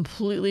were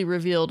completely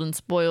revealed and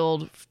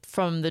spoiled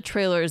from the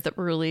trailers that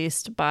were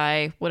released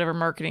by whatever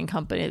marketing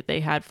company that they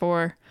had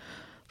for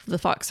the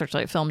Fox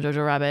Searchlight film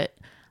Jojo Rabbit,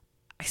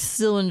 I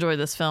still enjoy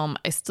this film.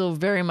 I still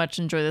very much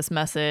enjoy this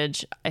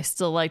message. I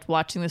still liked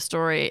watching the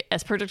story,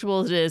 as predictable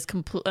as it is,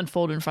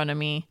 unfold in front of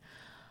me.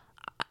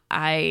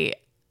 I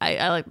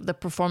like the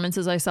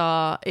performances I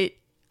saw.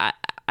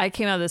 I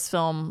came out of this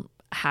film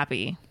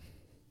happy.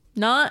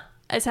 Not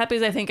as happy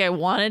as I think I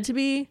wanted to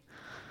be.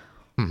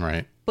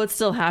 Right. But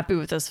still happy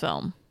with this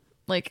film.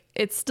 Like,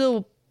 it's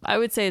still, I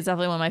would say it's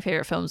definitely one of my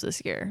favorite films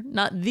this year.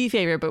 Not the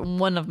favorite, but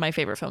one of my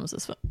favorite films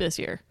this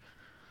year.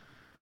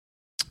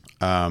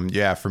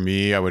 Yeah, for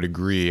me, I would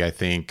agree. I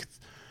think,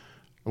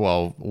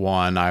 well,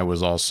 one, I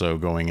was also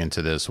going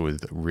into this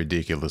with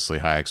ridiculously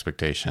high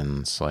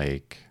expectations.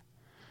 Like,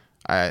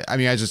 I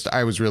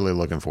was really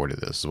looking forward to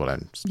this, is what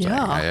I'm saying.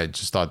 I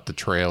just thought the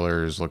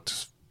trailers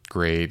looked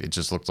great. It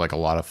just looked like a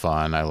lot of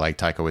fun. I liked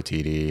Taika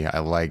Waititi. I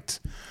liked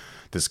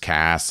this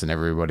cast and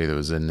everybody that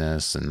was in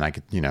this, and I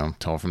could,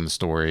 tell from the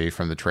story,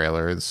 from the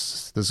trailer,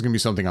 this is gonna be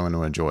something I'm going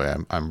to enjoy.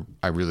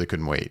 I really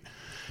couldn't wait.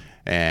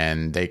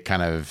 And they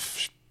kind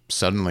of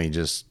suddenly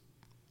just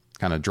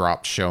kind of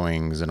dropped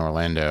showings in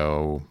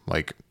Orlando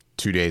like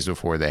 2 days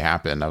before they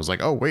happened. I was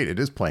like, oh wait, it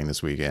is playing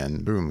this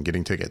weekend. Boom,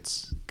 getting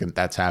tickets.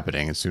 That's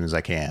happening as soon as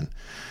I can.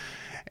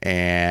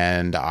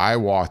 And I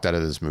walked out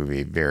of this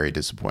movie very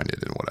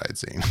disappointed in what I had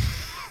seen.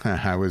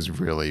 I was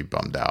really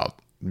bummed out,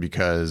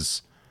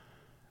 because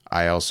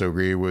I also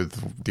agree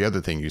with the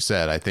other thing you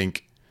said. I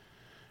think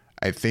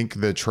I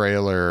think the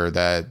trailer,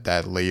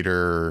 that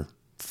later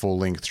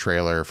full-length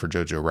trailer for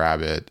Jojo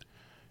Rabbit,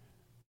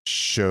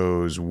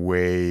 shows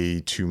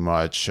way too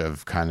much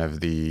of kind of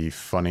the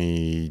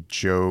funny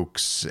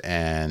jokes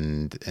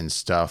and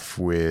stuff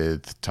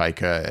with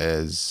Taika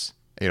as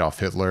Adolf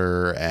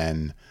Hitler,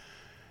 and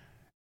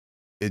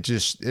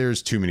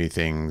there's too many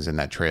things in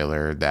that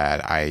trailer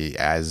that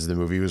as the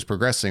movie was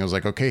progressing, I was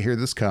like, okay, here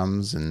this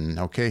comes, and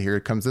okay, here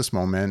it comes this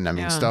moment. I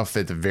mean, stuff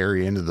at the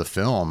very end of the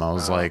film, I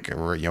was like,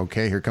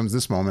 okay, here comes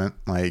this moment.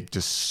 Like,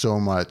 just so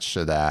much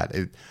of that.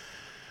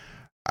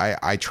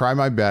 I try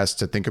my best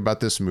to think about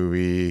this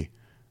movie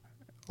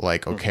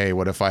like, okay,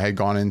 what if I had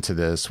gone into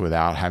this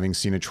without having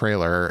seen a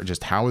trailer?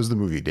 Just how is the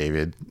movie,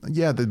 David?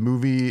 Yeah, the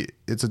movie,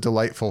 it's a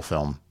delightful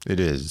film. It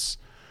is.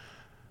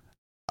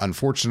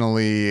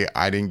 Unfortunately,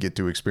 I didn't get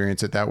to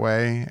experience it that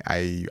way.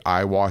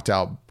 I walked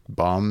out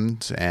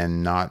bummed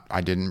and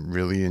I didn't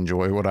really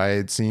enjoy what I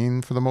had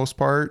seen for the most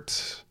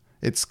part.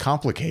 It's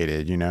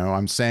complicated, you know.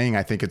 I'm saying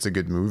I think it's a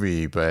good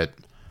movie, but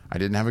I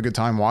didn't have a good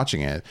time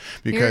watching it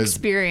because your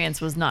experience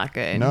was not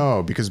good.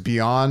 No, because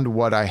beyond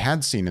what I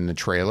had seen in the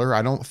trailer,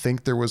 I don't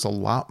think there was a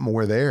lot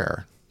more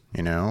there.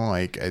 You know,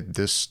 like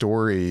this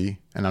story,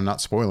 and I'm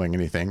not spoiling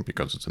anything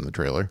because it's in the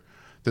trailer.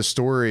 The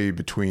story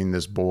between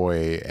this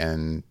boy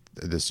and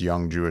this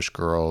young Jewish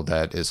girl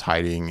that is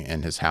hiding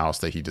in his house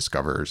that he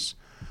discovers.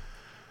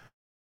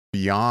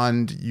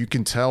 Beyond, you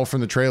can tell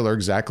from the trailer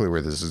exactly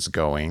where this is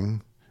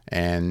going.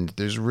 And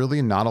there's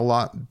really not a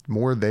lot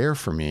more there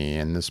for me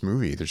in this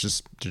movie. There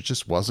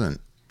just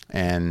wasn't.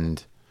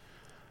 And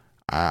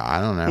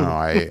I don't know.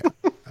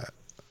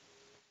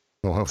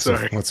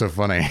 Sorry. What's so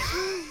funny?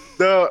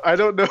 No, I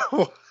don't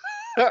know.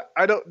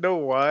 I don't know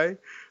why.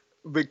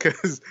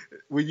 Because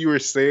when you were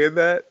saying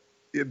that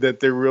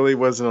there really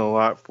wasn't a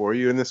lot for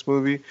you in this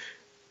movie,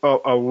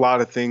 a lot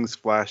of things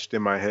flashed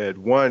in my head.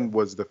 One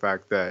was the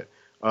fact that,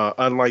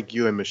 unlike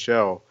you and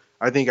Michelle,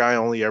 I think I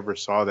only ever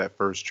saw that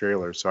first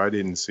trailer, so I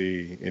didn't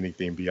see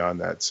anything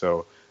beyond that.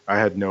 So I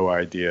had no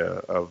idea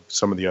of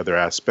some of the other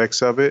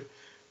aspects of it.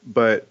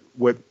 But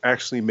what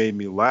actually made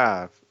me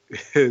laugh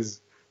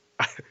is,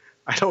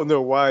 I don't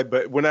know why,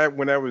 but when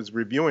I was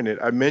reviewing it,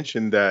 I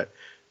mentioned that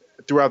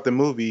throughout the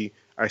movie,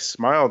 I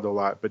smiled a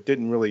lot, but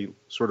didn't really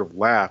sort of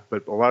laugh.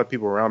 But a lot of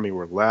people around me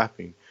were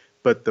laughing.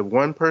 But the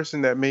one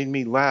person that made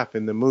me laugh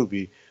in the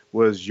movie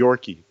was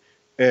Yorkie,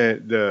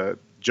 and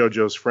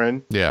JoJo's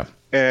friend. Yeah.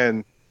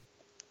 And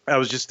I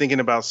was just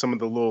thinking about some of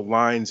the little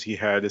lines he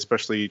had,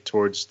 especially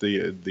towards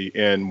the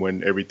end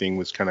when everything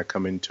was kind of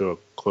coming to a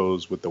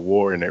close with the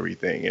war and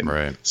everything,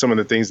 and some of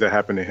the things that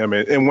happened to him.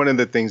 And one of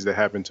the things that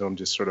happened to him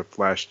just sort of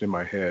flashed in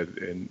my head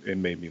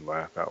and made me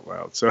laugh out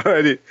loud. So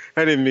I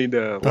didn't mean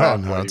to laugh.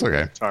 Oh, no, that's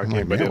okay. Talking,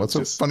 like, but what's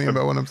so funny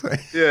about what I'm saying?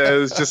 Yeah, it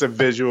was just a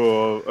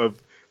visual of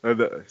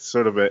the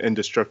sort of an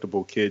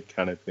indestructible kid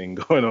kind of thing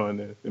going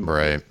on.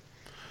 Right.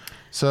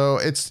 So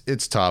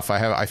it's tough.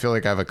 I feel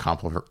like I have a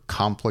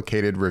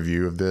complicated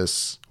review of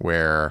this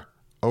where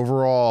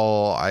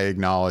overall I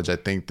acknowledge I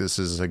think this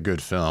is a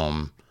good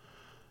film,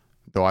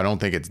 though I don't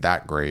think it's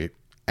that great.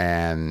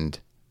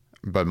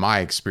 But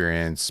my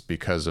experience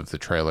because of the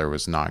trailer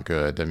was not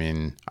good. I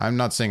mean, I'm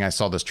not saying I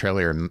saw this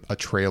trailer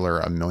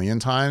a million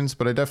times,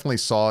 but I definitely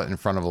saw it in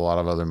front of a lot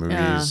of other movies.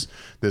 Yeah.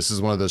 This is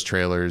one of those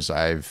trailers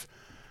I've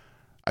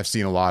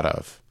seen a lot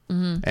of.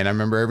 Mm-hmm. And I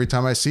remember every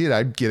time I see it,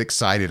 I'd get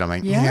excited. I'm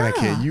like, man, I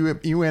can't.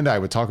 You and I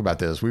would talk about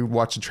this. We would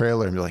watch the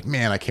trailer and be like,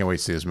 man, I can't wait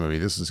to see this movie.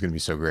 This is going to be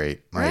so great.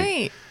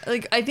 Right.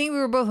 Like, I think we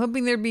were both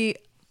hoping there'd be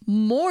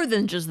more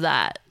than just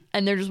that.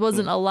 And there just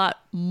wasn't a lot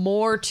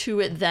more to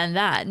it than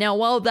that. Now,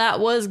 while that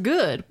was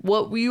good,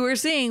 what we were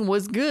seeing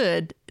was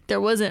good,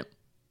 there wasn't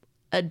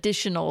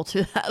additional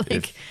to that.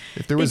 Like,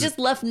 if there was, they just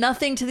left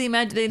nothing to the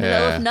imagination. They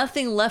left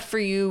nothing left for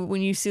you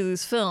when you see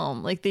this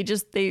film. Like, they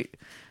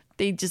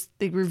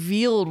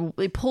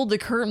pulled the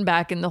curtain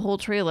back in the whole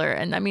trailer.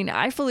 And I mean,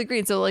 I fully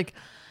agree. So like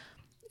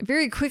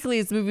very quickly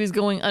as the movie was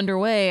going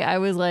underway, I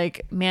was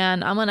like,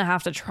 man, I'm going to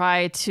have to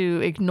try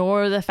to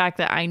ignore the fact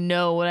that I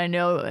know what I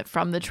know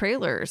from the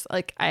trailers.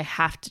 Like I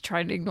have to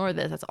try to ignore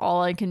this. That's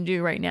all I can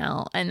do right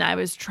now. And I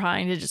was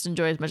trying to just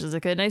enjoy as much as I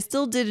could. And I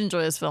still did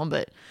enjoy this film,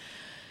 but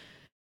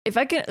if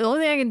I can, the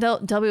only thing I can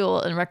tell people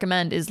and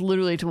recommend is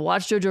literally to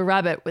watch Jojo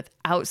Rabbit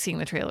without seeing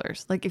the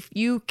trailers. Like if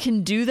you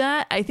can do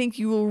that, I think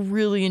you will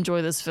really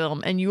enjoy this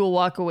film and you will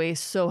walk away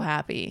so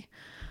happy.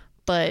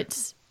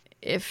 But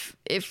if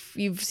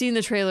you've seen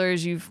the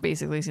trailers, you've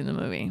basically seen the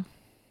movie.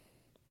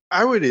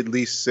 I would at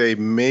least say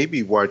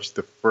maybe watch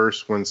the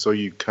first one so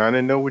you kind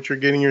of know what you're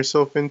getting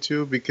yourself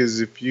into.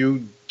 Because if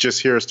you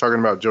just hear us talking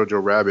about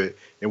Jojo Rabbit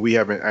and we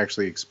haven't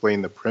actually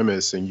explained the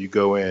premise, and you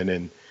go in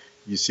and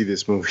you see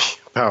this movie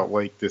about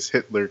like this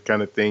Hitler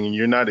kind of thing and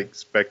you're not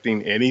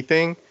expecting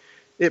anything,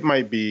 it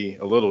might be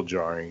a little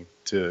jarring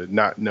to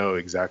not know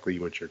exactly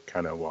what you're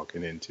kind of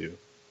walking into.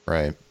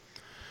 Right.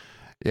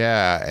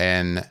 Yeah.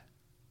 And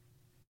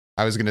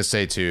I was going to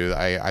say too,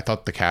 I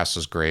thought the cast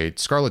was great.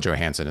 Scarlett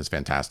Johansson is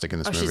fantastic in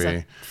this movie.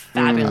 She's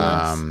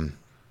fabulous.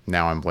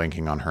 Now I'm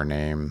blanking on her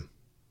name.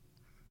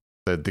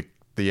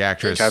 The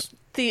actress.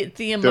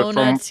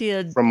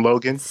 Theomona from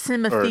Logan.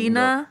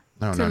 Timothina.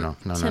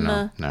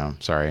 No.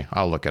 Sorry,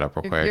 I'll look it up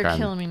real quick. You're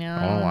killing me now.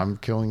 Oh, I'm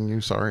killing you.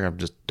 Sorry, I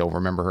just don't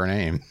remember her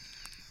name.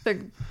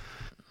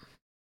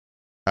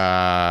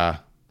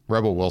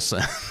 Rebel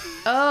Wilson.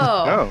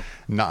 Oh.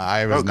 No,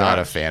 I was not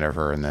a fan of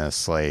her in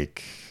this.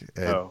 Like,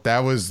 that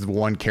was the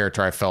one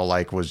character I felt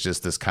like was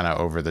just this kind of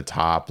over the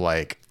top.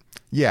 Like,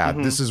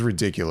 this is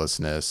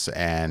ridiculousness,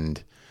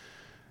 and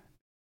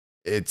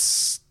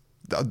it's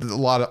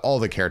all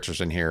the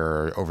characters in here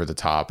are over the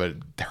top, but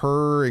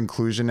her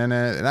inclusion in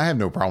it, and I have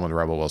no problem with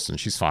Rebel Wilson.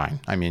 She's fine.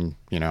 I mean,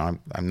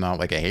 I'm not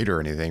like a hater or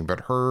anything,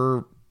 but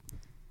her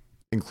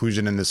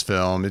inclusion in this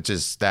film,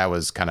 that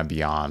was kind of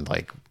beyond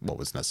like what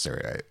was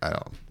necessary. I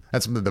don't.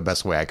 That's the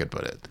best way I could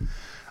put it.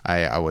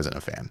 I wasn't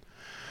a fan.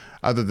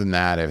 Other than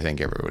that, I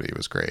think everybody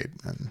was great.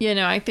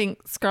 I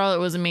think Scarlett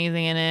was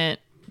amazing in it.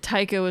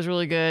 Taika was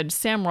really good.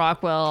 Sam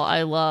Rockwell,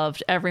 I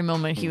loved every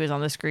moment he was on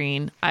the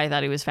screen. I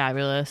thought he was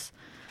fabulous.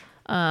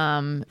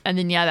 And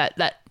then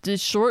that the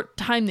short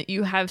time that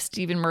you have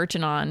Stephen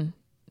Merchant on.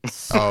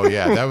 Oh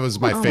yeah, that was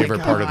my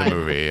favorite part of the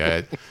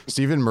movie.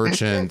 Stephen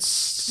Merchant's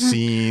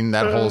scene,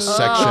 that whole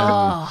section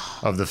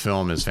of the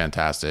film is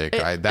fantastic.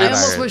 I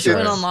almost wish it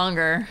went on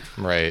longer.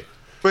 Right.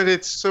 But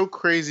it's so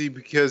crazy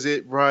because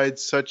it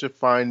rides such a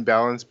fine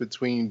balance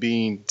between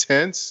being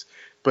tense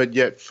but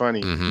yet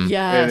funny. Mm-hmm.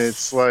 Yes. And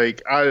it's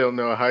like, I don't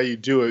know how you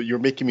do it. You're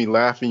making me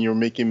laugh and you're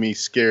making me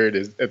scared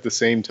at the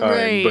same time.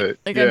 Right. But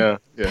like I'm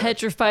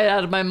petrified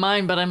out of my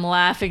mind, but I'm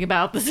laughing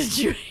about the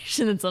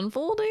situation that's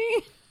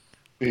unfolding.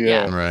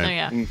 Yeah. Right. Oh,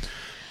 yeah.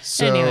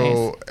 So,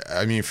 anyways.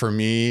 I mean, for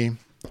me,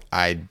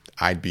 I'd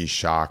be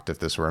shocked if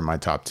this were in my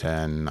top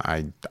 10.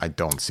 I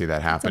don't see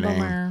that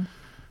happening.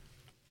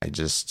 I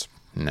just,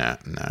 no.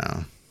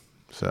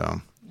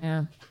 So.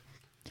 Yeah.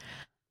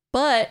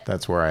 But.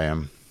 That's where I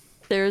am.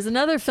 There's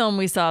another film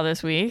we saw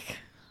this week.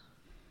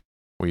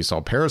 We saw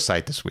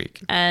Parasite this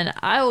week. And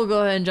I will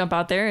go ahead and jump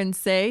out there and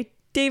say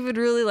David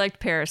really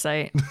liked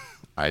Parasite.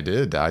 I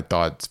did. I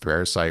thought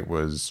Parasite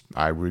was,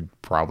 I would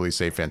probably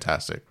say,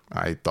 fantastic.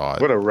 I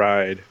thought. What a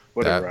ride.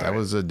 That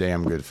was a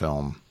damn good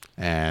film.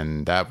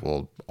 And that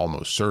will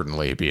almost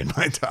certainly be in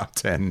my top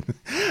 10.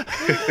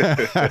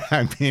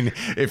 I mean,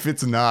 if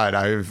it's not,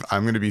 I'm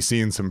going to be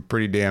seeing some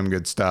pretty damn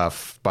good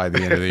stuff by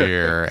the end of the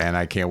year. And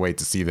I can't wait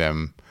to see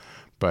them.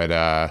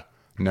 But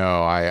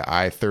no,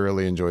 I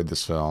thoroughly enjoyed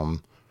this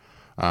film.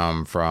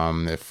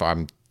 From, if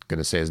I'm going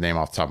to say his name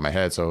off the top of my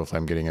head, so if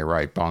I'm getting it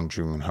right, Bong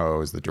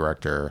Joon-ho is the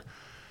director.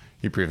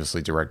 He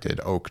previously directed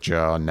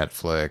Okja on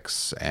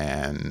Netflix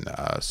and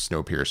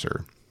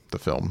Snowpiercer, the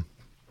film.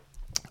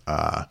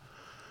 I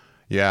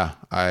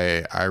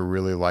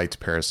really liked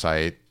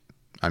Parasite.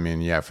 I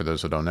mean, for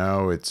those who don't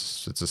know,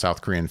 it's a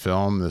South Korean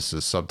film. This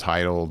is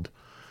subtitled,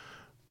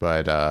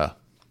 but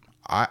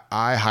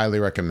I highly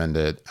recommend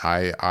it.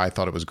 I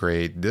thought it was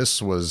great.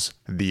 This was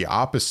the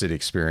opposite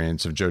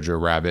experience of Jojo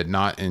Rabbit,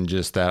 not in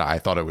just that I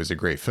thought it was a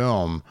great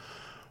film,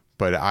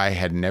 but I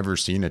had never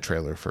seen a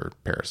trailer for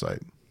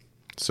Parasite.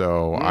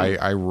 So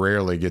I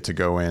rarely get to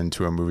go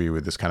into a movie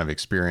with this kind of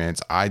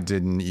experience. I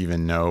didn't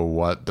even know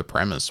what the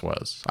premise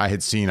was. I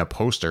had seen a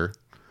poster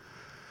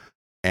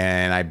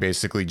and I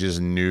basically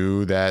just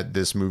knew that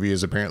this movie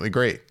is apparently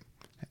great.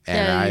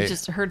 And you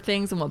just heard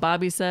things and what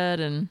Bobby said.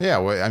 And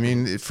I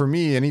mean, for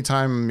me,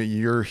 anytime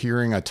you're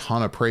hearing a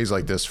ton of praise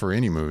like this for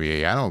any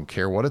movie, I don't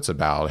care what it's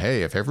about.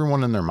 Hey, if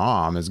everyone and their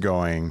mom is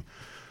going,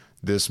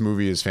 this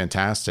movie is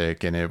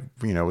fantastic, and it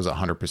was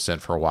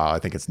 100% for a while. I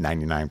think it's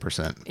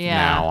 99%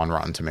 now on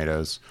Rotten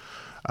Tomatoes.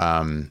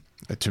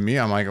 To me,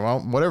 I'm like, well,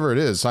 whatever it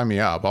is, sign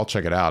me up. I'll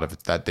check it out if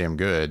it's that damn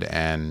good.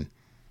 And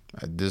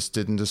this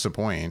didn't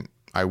disappoint.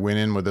 I went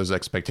in with those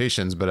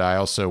expectations, but I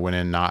also went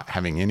in not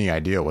having any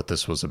idea what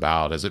this was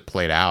about. As it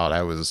played out,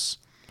 I was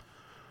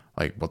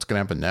like, what's going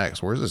to happen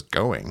next? Where's this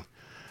going?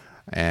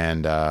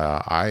 And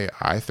I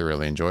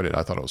thoroughly enjoyed it.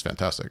 I thought it was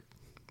fantastic.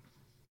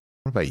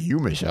 What about you,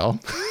 Michelle?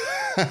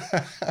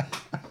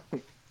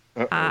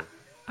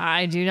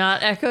 I do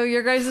not echo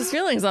your guys'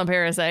 feelings on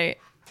Parasite.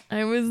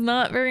 I was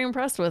not very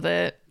impressed with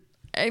it.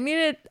 I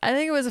mean, I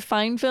think it was a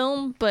fine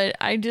film, but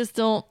I just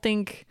don't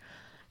think,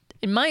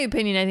 in my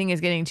opinion, I think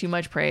it's getting too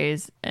much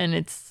praise. And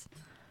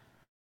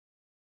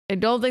I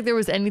don't think there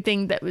was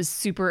anything that was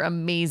super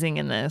amazing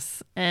in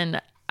this.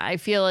 And I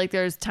feel like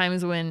there's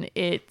times when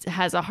it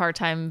has a hard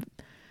time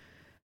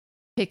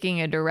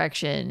picking a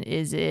direction.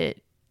 Is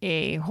it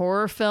a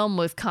horror film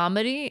with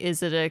comedy?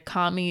 Is it a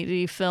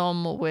comedy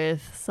film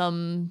with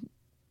some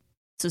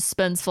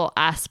suspenseful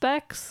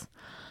aspects?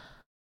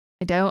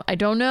 I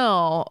don't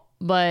know,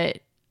 but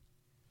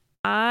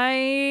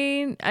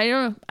I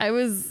don't know. I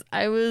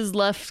was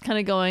left kind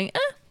of going,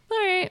 all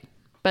right,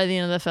 by the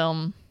end of the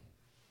film.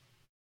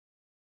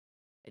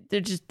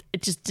 It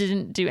just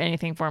didn't do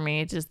anything for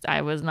me.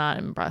 I was not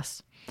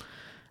impressed.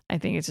 I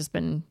think it's just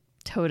been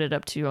toted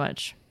up too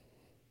much.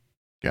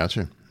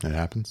 Gotcha. It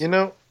happens.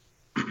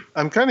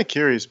 I'm kind of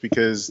curious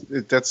because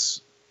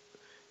that's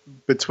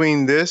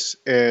between this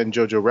and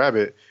Jojo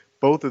Rabbit,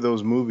 both of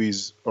those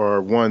movies are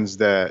ones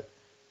that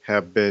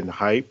have been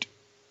hyped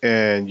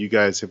and you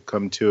guys have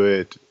come to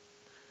it.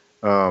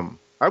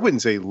 I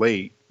wouldn't say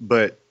late,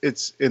 but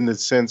it's in the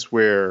sense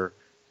where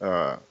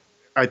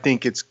I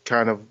think it's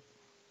kind of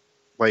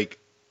like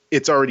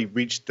it's already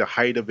reached the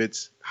height of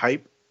its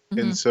hype.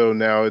 And so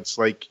now it's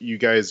like you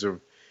guys have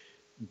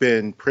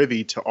been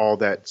privy to all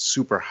that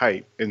super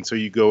hype. And so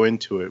you go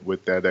into it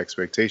with that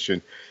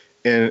expectation.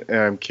 And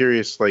I'm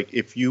curious, like,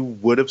 if you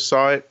would have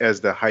saw it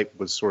as the hype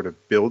was sort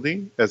of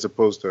building, as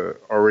opposed to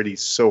already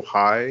so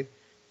high,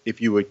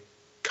 if you would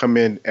come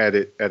in at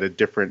it at a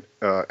different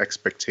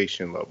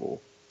expectation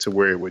level to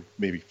where it would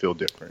maybe feel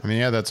different. I mean,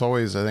 yeah, that's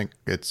always, I think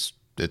it's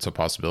a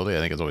possibility. I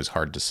think it's always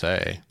hard to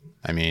say.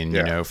 I mean,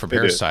 you know, for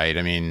Parasite,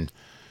 I mean,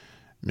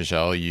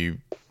 Michelle,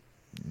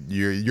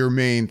 your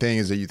main thing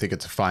is that you think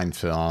it's a fine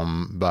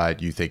film,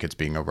 but you think it's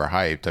being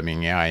overhyped. I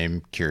mean, yeah, I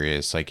am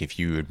curious, like, if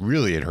you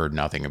had heard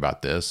nothing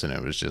about this and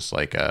it was just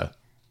like a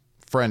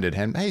friend at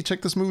him, hey,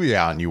 check this movie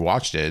out, and you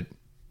watched it.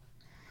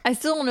 I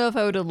still don't know if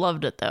I would have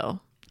loved it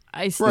though.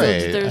 I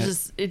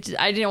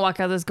didn't walk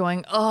out of this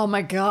going, oh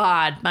my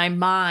God, my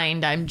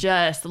mind, I'm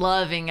just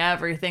loving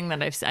everything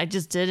that I've seen. I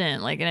just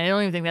didn't and I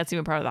don't even think that's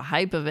even part of the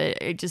hype of it.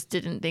 I just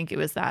didn't think it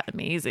was that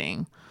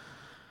amazing.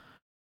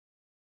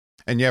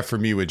 And yeah, for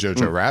me with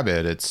Jojo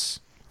Rabbit, it's,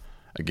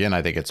 again,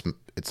 I think it's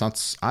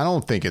not, I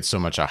don't think it's so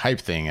much a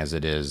hype thing as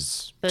it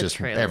is just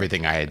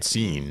everything I had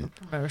seen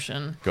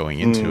promotion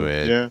going into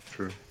it. Yeah,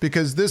 true.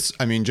 Because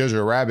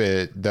Jojo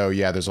Rabbit, though,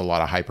 yeah, there's a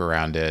lot of hype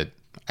around it.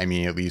 I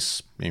mean, at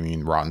least,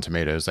 Rotten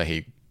Tomatoes, I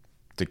hate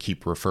to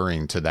keep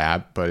referring to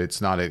that, but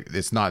it's not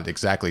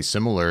exactly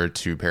similar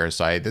to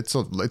Parasite. It's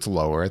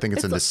lower. I think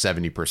it's in the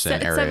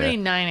 70% area.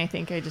 79, I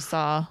think I just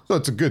saw. So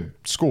it's a good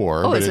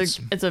score. Oh, it's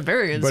a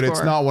very good score. But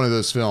it's not one of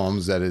those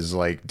films that is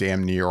like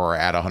damn near or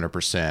at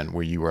 100%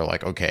 where you were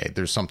like, okay,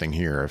 there's something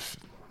here if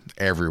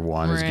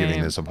everyone is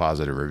giving this a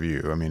positive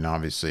review. I mean,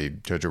 obviously,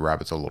 Jojo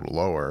Rabbit's a little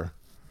lower.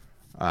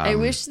 I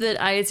wish that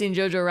I had seen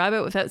Jojo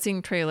Rabbit without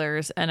seeing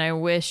trailers, and I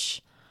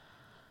wish...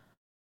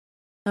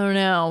 I don't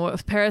know.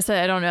 With Parasite,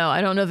 I don't know. I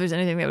don't know if there's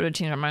anything that would have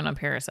changed my mind on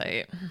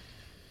Parasite.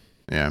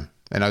 Yeah.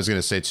 And I was going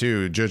to say,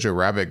 too, Jojo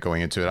Rabbit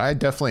going into it, I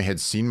definitely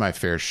had seen my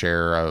fair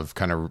share of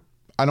kind of,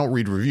 I don't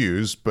read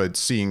reviews, but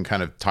seeing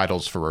kind of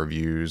titles for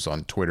reviews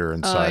on Twitter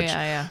and such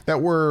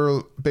that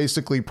were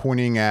basically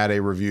pointing at a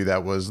review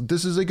that was,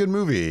 this is a good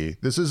movie.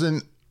 This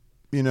isn't,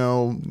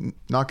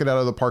 knock it out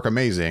of the park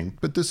amazing,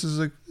 but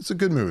it's a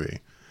good movie.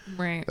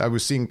 Right. I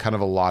was seeing kind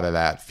of a lot of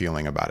that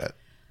feeling about it.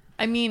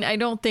 I mean, I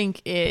don't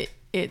think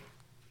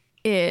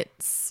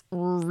it's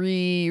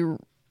rewritten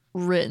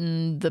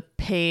the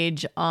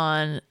page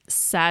on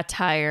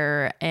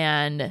satire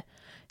and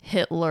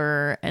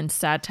Hitler and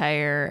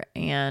satire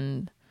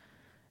and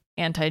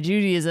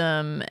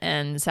anti-Judaism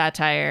and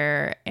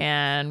satire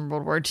and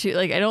World War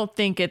II. I don't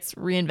think it's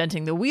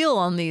reinventing the wheel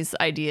on these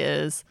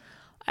ideas.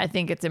 I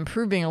think it's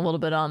improving a little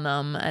bit on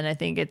them, and I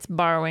think it's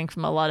borrowing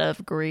from a lot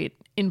of great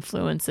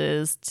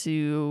influences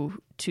to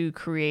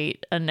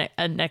create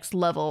a next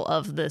level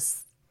of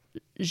this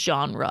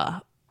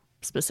genre.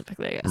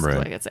 Specifically, I guess is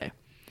what I could say.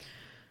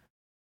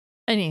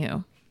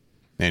 Anywho.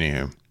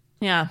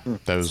 Yeah.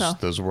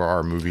 Those were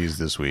our movies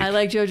this week. I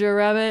like Jojo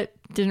Rabbit.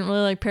 Didn't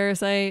really like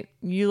Parasite.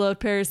 You love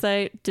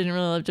Parasite. Didn't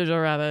really love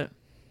Jojo Rabbit.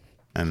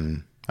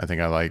 And I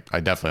think I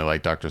definitely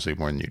like Dr. Sleep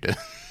more than you did.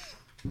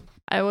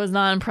 I was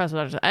not impressed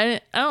with Dr. I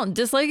don't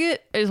dislike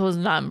it. I just was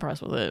not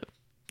impressed with it.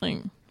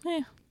 I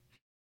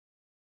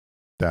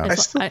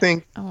still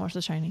think I watched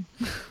The Shining.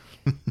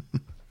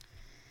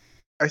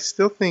 I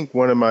still think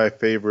one of my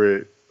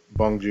favorite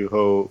Bong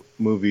Joon-ho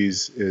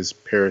movies is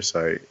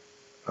Parasite.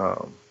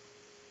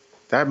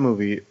 That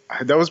movie,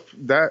 I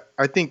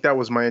think that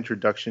was my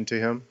introduction to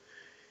him,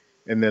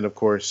 and then of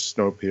course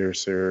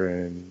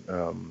Snowpiercer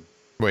and.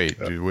 Wait,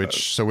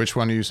 which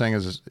one are you saying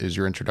is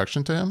your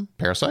introduction to him?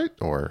 Parasite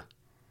or?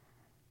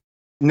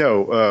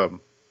 No,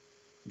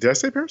 did I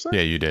say Parasite?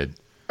 Yeah, you did.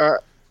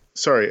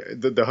 Sorry,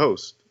 the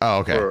host. Oh,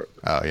 okay.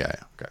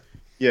 Okay.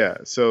 Yeah,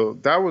 so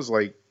that was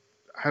like,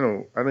 I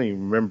don't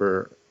even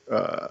remember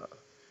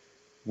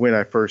when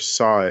I first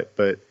saw it,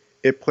 but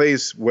it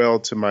plays well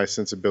to my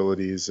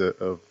sensibilities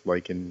of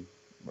in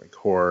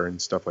horror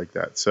and stuff like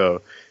that.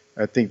 So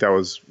I think that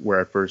was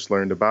where I first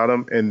learned about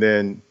him, and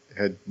then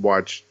had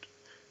watched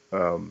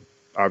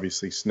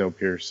obviously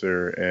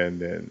Snowpiercer and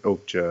then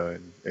Okja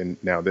and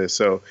now this.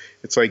 So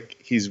it's like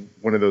he's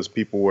one of those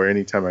people where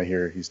anytime I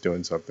hear he's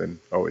doing something,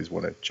 I always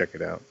want to check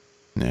it out.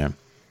 Yeah.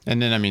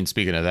 And then,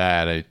 speaking of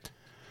that,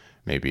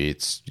 maybe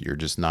you're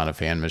just not a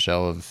fan,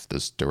 Michelle, of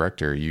this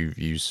director.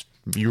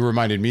 You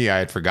reminded me I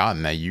had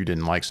forgotten that you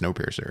didn't like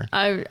Snowpiercer.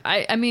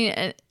 I mean,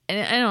 and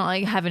I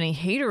don't have any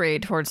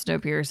haterade towards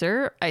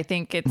Snowpiercer. I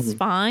think it's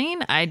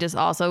fine. I just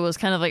also was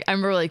kind of I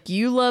remember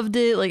you loved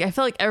it. I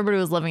felt like everybody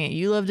was loving it.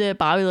 You loved it.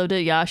 Bobby loved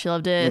it. Yashi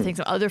loved it. I think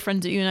some other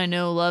friends that you and I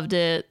know loved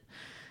it.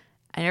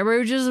 And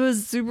everybody just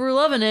was super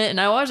loving it. And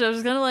I watched it. I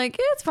was just kind of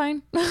it's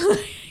fine.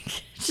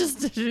 It just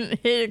didn't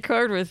hit a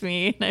chord with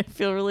me. And I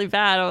feel really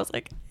bad. I was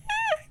like,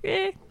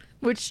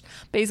 which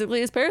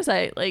basically is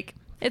Parasite.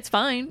 It's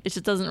fine. It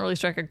just doesn't really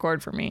strike a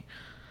chord for me.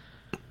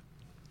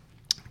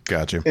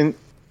 Gotcha. And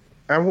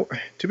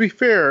to be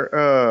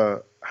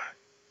fair,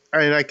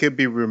 and I could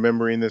be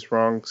remembering this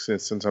wrong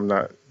since I'm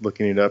not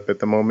looking it up at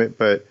the moment,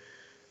 but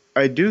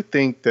I do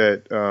think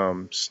that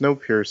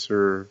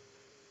Snowpiercer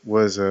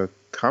was a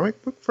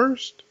comic book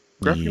first,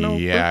 graphic novel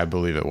first? I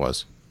believe it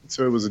was.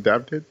 So it was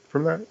adapted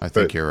from that? I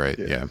think you're right,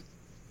 yeah.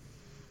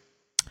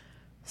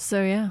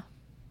 So, yeah.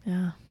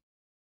 That's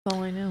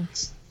all I know.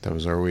 That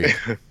was our week.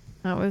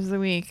 That was the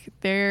week.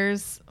 I'm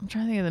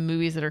trying to think of the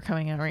movies that are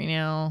coming out right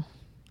now.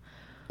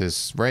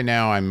 Right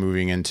now, I'm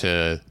moving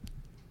into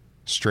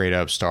straight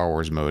up Star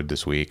Wars mode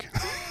this week.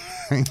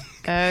 Oh,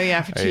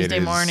 yeah, for Tuesday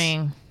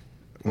morning.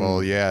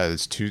 Well, yeah,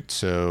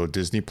 so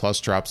Disney Plus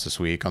drops this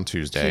week on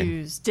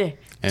Tuesday.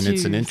 And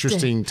it's an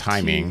interesting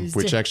timing,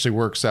 which actually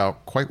works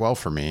out quite well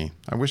for me.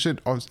 I wish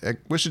it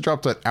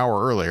dropped an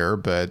hour earlier,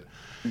 but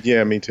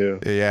yeah, me too.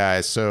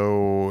 Yeah,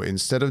 so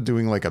instead of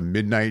doing like a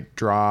midnight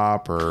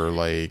drop or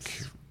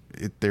like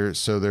they're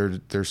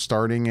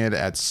starting it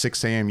at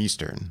 6 a.m.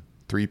 Eastern,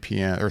 3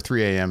 p.m. or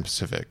 3 a.m.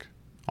 Pacific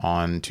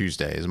on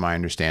Tuesday is my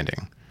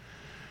understanding.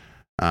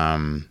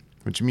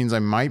 Which means I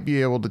might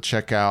be able to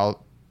check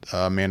out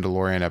a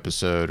Mandalorian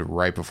episode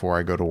right before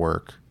I go to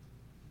work.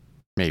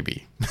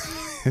 Maybe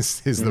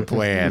is the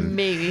plan.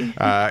 Maybe.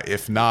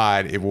 If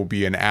not, it will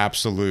be an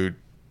absolute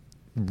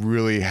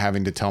really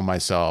having to tell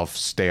myself,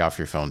 stay off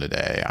your phone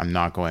today. I'm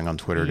not going on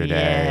Twitter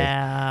today.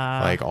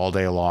 Yeah. Like all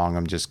day long,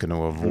 I'm just going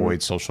to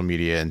avoid social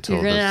media until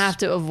you're going to have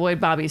to avoid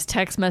Bobby's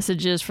text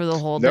messages for the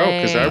whole day. No,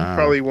 because I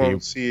probably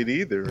won't see it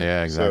either.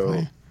 Yeah,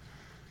 exactly. So.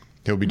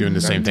 He'll be doing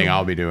the same thing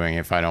I'll be doing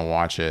if I don't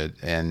watch it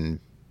and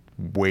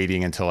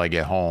waiting until I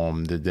get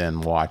home to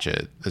then watch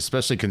it,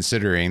 especially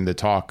considering the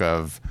talk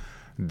of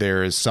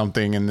there is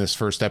something in this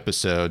first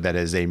episode that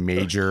is a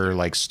major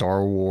like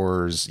Star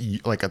Wars,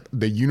 like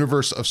the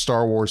universe of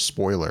Star Wars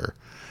spoiler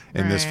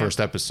in this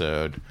first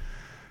episode.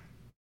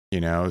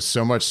 You know,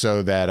 so much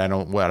so that I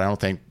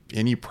don't think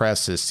any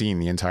press has seen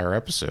the entire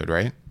episode,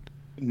 right?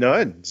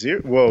 None.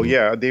 Zero. Well,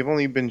 yeah, they've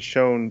only been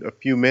shown a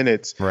few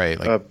minutes, right?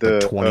 Like of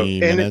the 20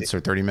 minutes or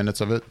 30 minutes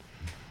of it.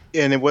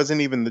 And it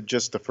wasn't even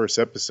just the first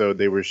episode.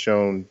 They were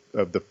shown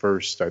of the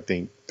first, I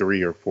think,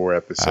 3 or 4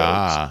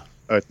 episodes.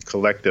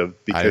 Collective,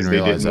 because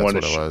they didn't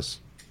want to. It was.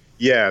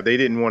 Yeah, they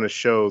didn't want to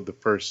show the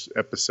first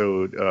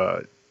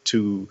episode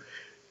to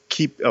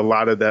keep a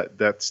lot of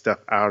that stuff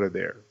out of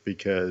there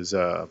because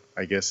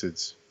I guess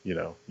it's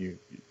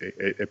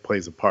it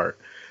plays a part.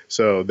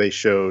 So they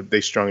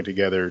strung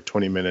together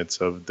 20 minutes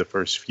of the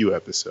first few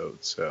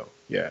episodes. So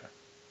yeah,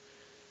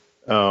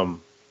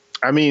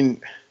 I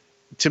mean,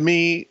 to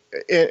me,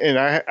 and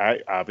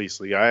I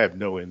obviously I have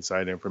no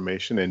inside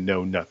information and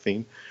know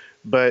nothing,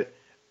 but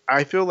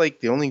I feel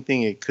like the only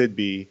thing it could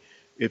be,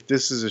 if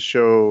this is a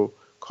show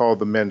called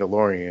The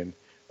Mandalorian,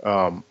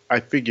 I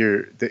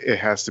figure that it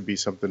has to be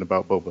something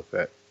about Boba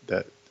Fett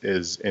that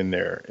is in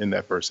there in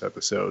that first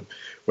episode.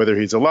 Whether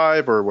he's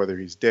alive or whether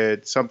he's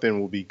dead, something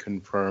will be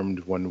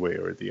confirmed one way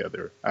or the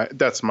other.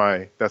 That's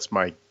my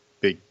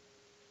big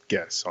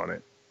guess on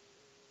it.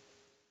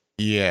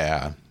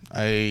 Yeah,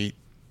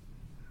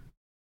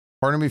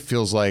 part of me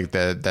feels like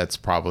that's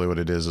probably what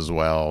it is as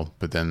well.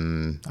 But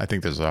then I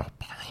think there's a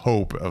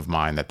hope of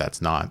mine that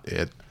that's not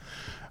it.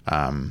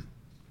 But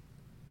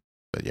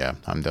yeah,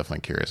 I'm definitely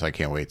curious. I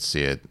can't wait to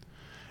see it.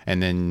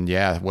 And then,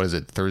 yeah, what is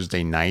it?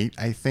 Thursday night,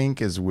 I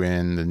think, is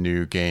when the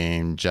new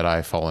game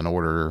Jedi Fallen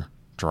Order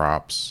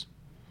drops.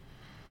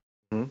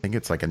 I think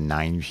it's like a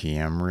 9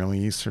 p.m.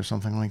 release or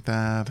something like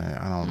that.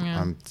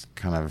 I'm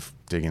kind of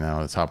digging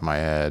out of the top of my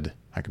head.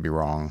 I could be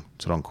wrong,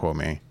 so don't quote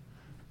me.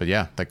 But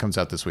yeah, that comes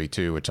out this week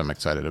too, which I'm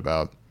excited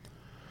about.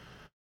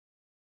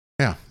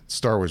 Yeah,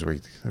 Star Wars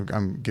week.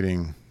 I'm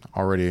getting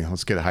already.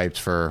 Let's get hyped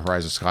for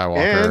Rise of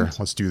Skywalker. And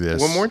let's do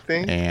this. One more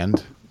thing.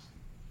 And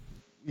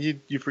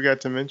you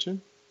forgot to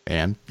mention.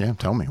 And yeah,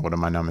 tell me, what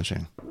am I not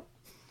mentioning?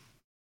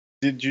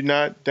 Did you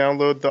not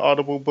download the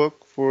Audible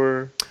book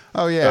for?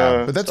 Oh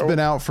yeah, but that's been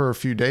out for a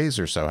few days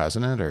or so,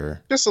 hasn't it?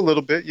 Or just a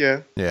little bit,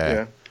 yeah.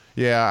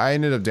 Yeah. I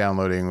ended up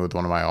downloading with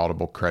one of my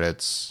Audible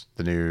credits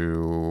the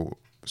new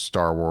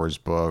Star Wars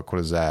book.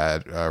 What is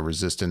that?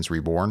 Resistance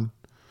Reborn.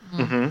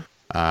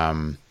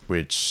 Mm-hmm.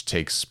 Which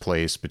takes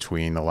place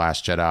between The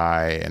Last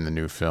Jedi and the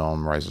new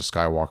film Rise of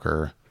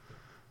Skywalker.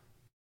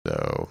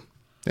 So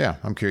yeah,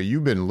 I'm curious.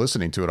 You've been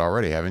listening to it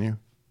already, haven't you?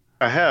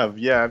 I have,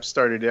 yeah. I've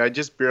started it. I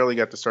just barely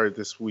got to start it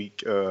this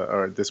week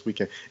or this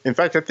weekend. In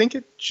fact, I think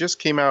it just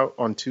came out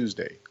on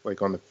Tuesday,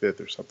 like on the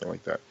 5th or something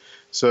like that.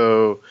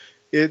 So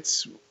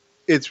it's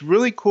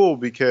really cool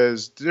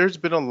because there's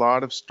been a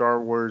lot of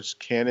Star Wars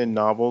canon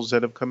novels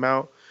that have come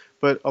out,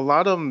 but a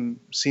lot of them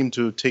seem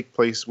to take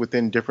place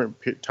within different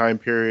time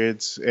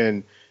periods,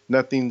 and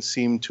nothing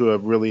seemed to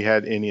have really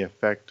had any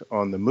effect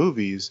on the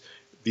movies,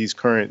 this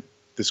current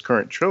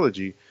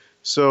trilogy.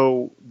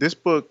 So this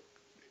book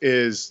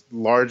is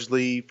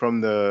largely from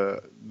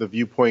the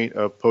viewpoint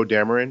of Poe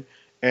Dameron,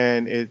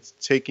 and it's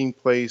taking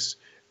place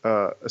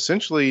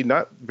essentially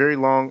not very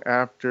long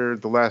after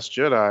The Last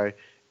Jedi,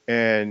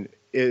 and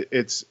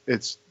it's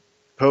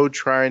Poe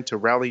trying to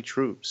rally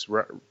troops,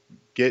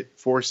 get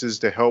forces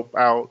to help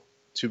out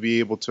to be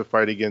able to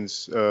fight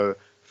against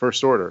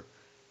First Order.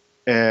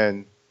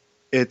 And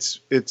it's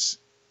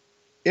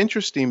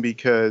interesting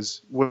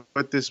because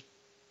what this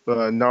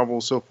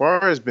novel so far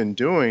has been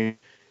doing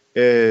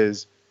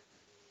is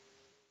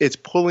it's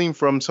pulling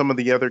from some of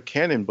the other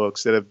canon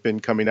books that have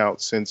been coming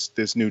out since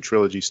this new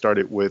trilogy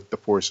started with The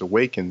Force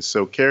Awakens.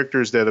 So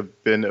characters that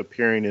have been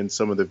appearing in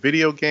some of the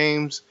video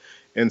games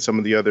and some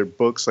of the other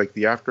books, like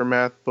the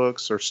Aftermath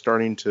books, are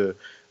starting to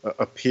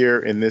appear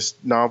in this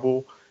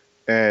novel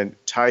and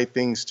tie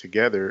things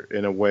together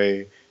in a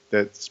way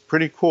that's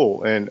pretty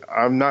cool. And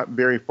I'm not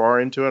very far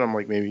into it. I'm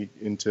like maybe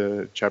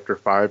into chapter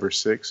 5 or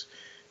 6.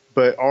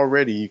 But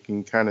already you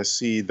can kind of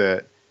see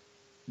that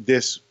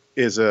this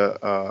is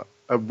a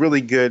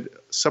really good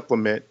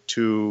supplement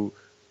to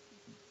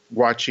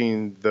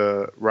watching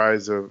the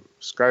Rise of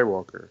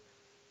Skywalker.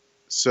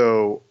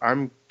 So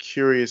I'm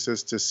curious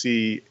as to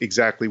see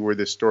exactly where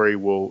this story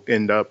will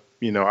end up.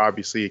 You know,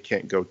 obviously it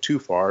can't go too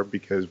far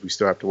because we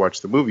still have to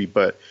watch the movie,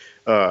 but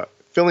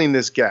filling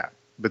this gap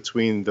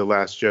between The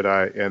Last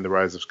Jedi and The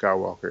Rise of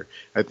Skywalker,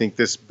 I think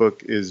this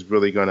book is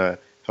really going to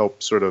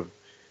help sort of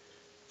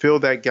fill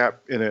that gap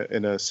in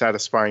a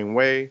satisfying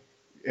way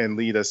and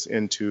lead us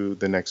into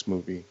the next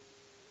movie.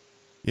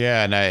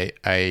 Yeah, and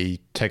I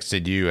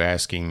texted you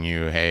asking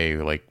you, hey,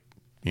 like,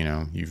 you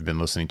know, you've been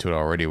listening to it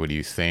already. What do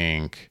you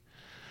think?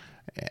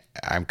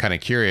 I'm kind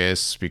of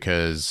curious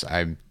because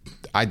I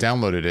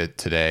downloaded it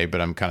today,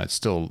 but I'm kind of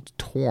still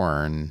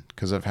torn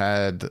because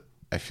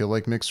I feel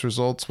like mixed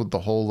results with the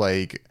whole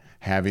like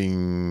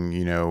having,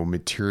 you know,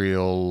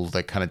 material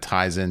that kind of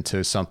ties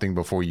into something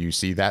before you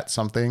see that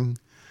something,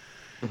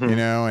 you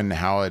know, and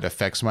how it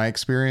affects my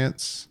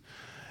experience.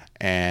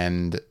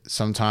 And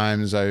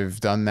sometimes I've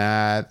done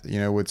that, you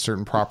know, with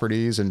certain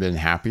properties and been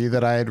happy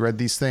that I had read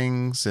these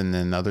things. And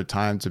then other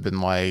times have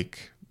been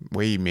like,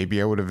 wait, maybe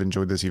I would have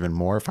enjoyed this even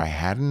more if I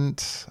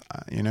hadn't,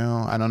 you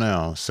know, I don't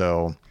know.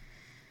 So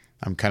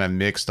I'm kind of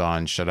mixed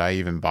on, should I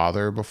even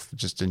bother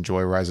just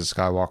enjoy Rise of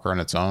Skywalker on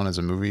its own as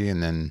a movie?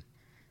 And then,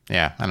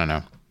 yeah, I don't know.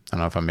 I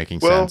don't know if I'm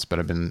making sense, but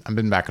I've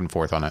been back and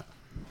forth on it.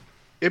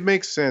 It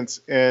makes sense.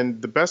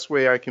 And the best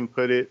way I can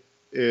put it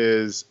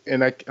is,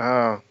 and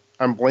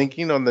I'm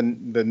blanking on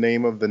the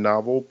name of the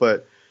novel,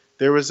 but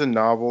there was a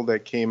novel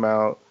that came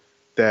out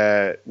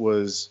that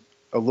was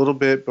a little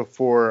bit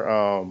before.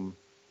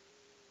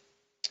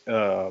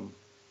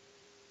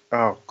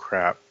 Oh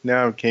crap!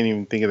 Now I can't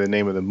even think of the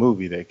name of the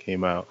movie that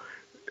came out.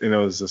 And it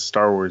was a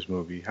Star Wars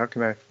movie. How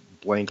can I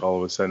blank all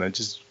of a sudden? I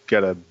just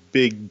got a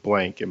big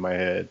blank in my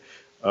head.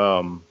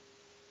 The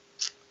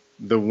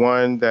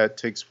one that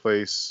takes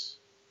place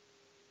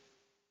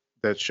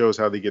that shows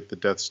how they get the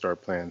Death Star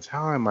plans.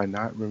 How am I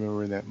not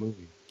remembering that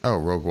movie? Oh,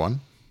 Rogue One?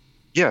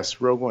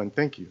 Yes, Rogue One.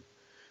 Thank you.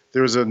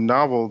 There was a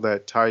novel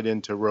that tied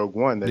into Rogue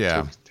One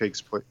that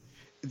takes place.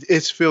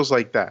 It feels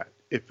like that.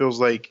 It feels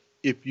like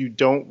if you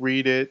don't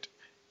read it,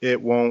 it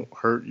won't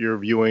hurt your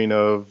viewing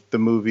of the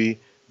movie.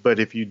 But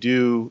if you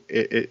do,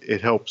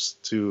 it helps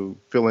to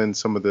fill in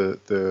some of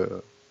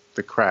the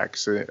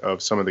cracks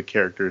of some of the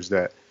characters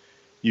that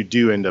you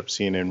do end up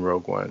seeing in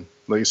Rogue One,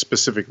 like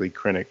specifically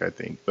Krennic, I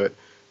think. But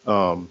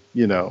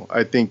you know,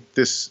 I think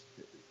this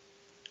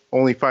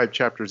only 5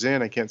 chapters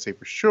in, I can't say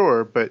for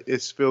sure, but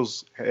it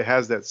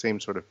has that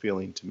same sort of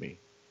feeling to me.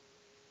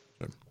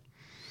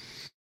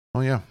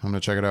 Oh yeah, I'm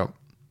gonna check it out.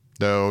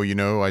 Though, you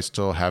know,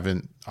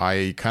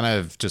 I kind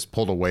of just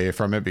pulled away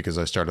from it because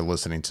I started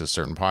listening to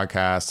certain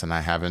podcasts and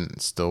I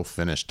haven't still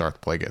finished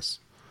Darth Plagueis.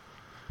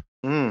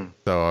 So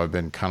I've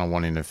been kind of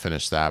wanting to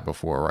finish that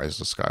before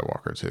Rise of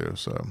Skywalker too.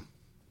 So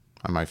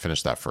I might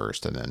finish that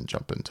first and then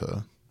jump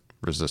into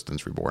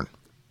Resistance Reborn.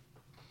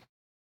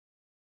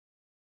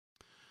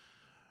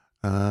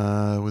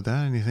 With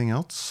that, anything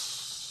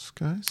else,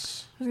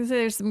 guys? I was gonna say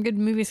there's some good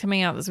movies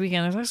coming out this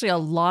weekend. There's actually a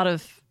lot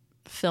of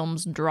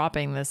films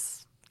dropping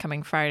this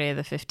coming Friday,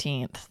 the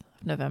 15th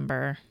of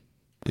November.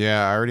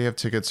 Yeah, I already have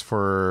tickets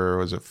for,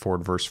 was it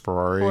Ford versus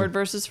Ferrari? Ford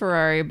versus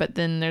Ferrari, but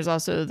then there's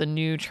also the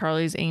new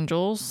Charlie's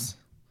Angels.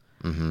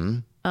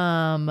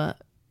 The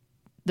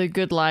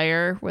Good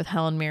Liar with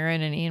Helen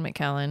Mirren and Ian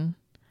McKellen.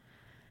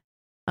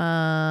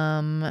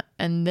 And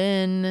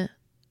then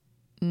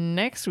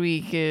next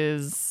week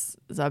is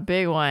a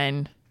big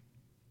one.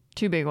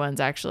 2 big ones,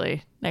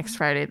 actually. Next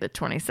Friday, the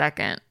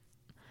 22nd.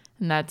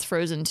 And that's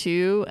Frozen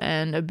 2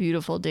 and A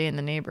Beautiful Day in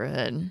the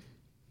Neighborhood.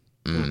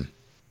 Those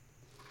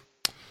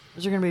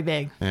are going to be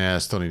big. Yeah, I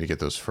still need to get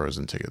those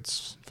Frozen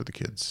tickets for the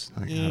kids.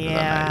 I haven't done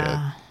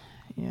that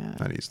yet. Yeah.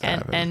 I used to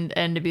have it.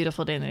 And A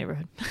Beautiful Day in the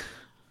Neighborhood.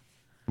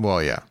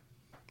 Well, yeah.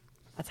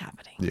 That's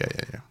happening. Yeah.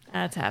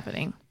 That's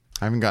happening.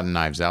 I haven't gotten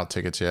Knives Out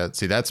tickets yet.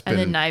 See, that's been...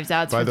 And then Knives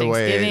Out by for the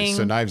Thanksgiving. way,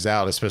 so Knives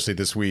Out, especially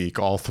this week,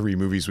 all 3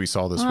 movies we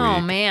saw this week. Oh,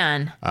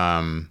 man.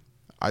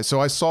 I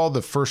saw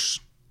the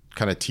first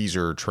kind of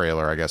teaser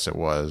trailer, I guess it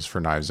was, for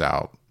Knives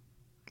Out.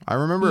 I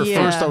remember at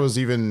first I was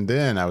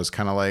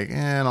kind of like,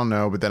 I don't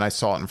know. But then I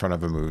saw it in front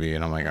of a movie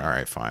and I'm like, all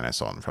right, fine. I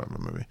saw it in front of a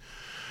movie.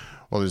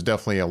 Well, there's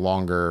definitely a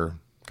longer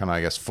kind of,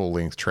 I guess, full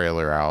length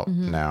trailer out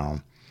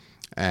now.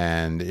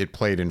 and it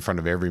played in front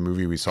of every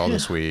movie we saw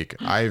this week.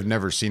 I've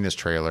never seen this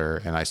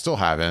trailer, and I still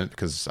haven't,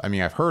 because I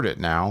mean, I've heard it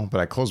now, but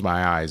I close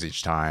my eyes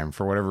each time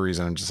for whatever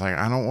reason. I'm just like,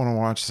 I don't want to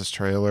watch this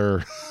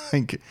trailer.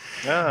 Like,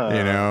 you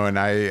know, and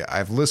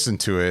I've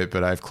listened to it,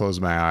 but I've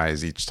closed my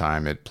eyes each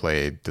time it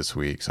played this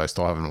week. So I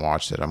still haven't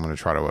watched it. I'm going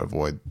to try to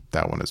avoid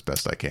that one as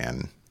best I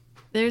can.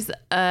 There's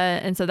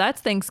and so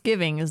that's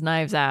Thanksgiving is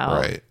Knives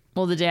Out. Right.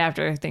 Well, the day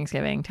after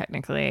Thanksgiving,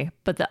 technically.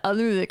 But the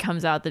other that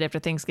comes out the day after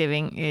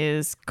Thanksgiving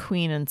is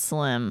Queen and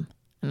Slim.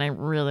 And I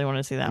really want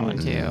to see that one,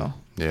 too.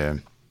 Yeah.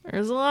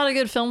 There's a lot of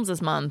good films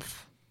this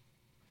month.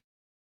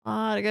 A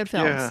lot of good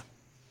films. Yeah.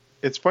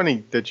 It's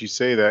funny that you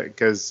say that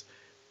because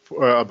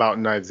about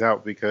Knives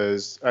Out,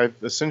 because I've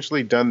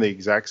essentially done the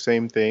exact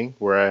same thing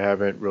where I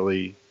haven't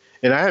really,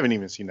 and I haven't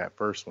even seen that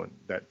first one,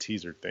 that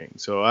teaser thing.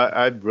 So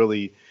I've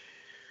really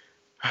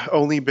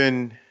only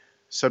been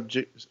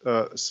subject,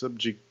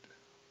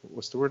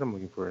 what's the word I'm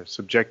looking for?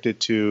 Subjected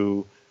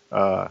to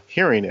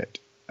hearing it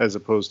as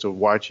opposed to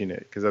watching it,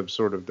 because I've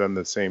sort of done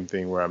the same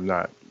thing where I'm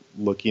not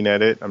looking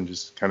at it. I'm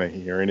just kind of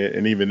hearing it.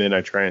 And even then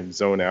I try and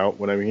zone out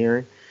when I'm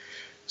hearing.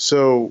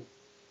 So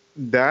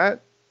that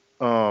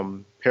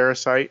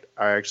Parasite,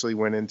 I actually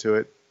went into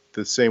it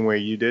the same way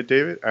you did,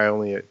 David. I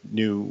only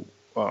knew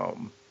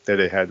that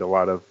it had a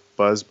lot of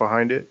buzz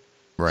behind it.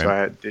 Right. So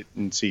I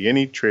didn't see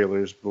any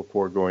trailers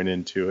before going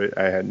into it.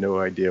 I had no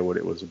idea what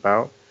it was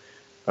about.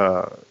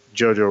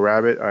 Jojo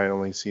Rabbit, I had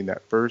only seen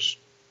that first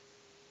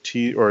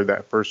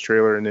that first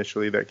trailer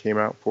initially that came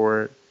out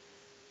for it,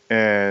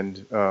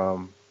 and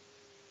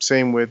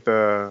same with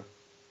Dr.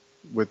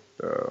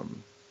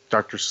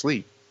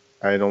 Sleep.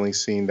 I had only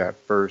seen that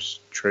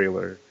first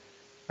trailer.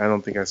 I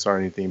don't think I saw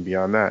anything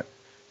beyond that.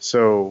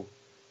 So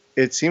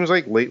it seems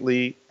like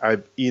lately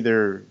I've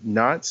either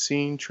not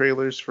seen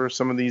trailers for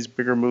some of these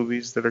bigger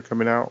movies that are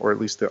coming out, or at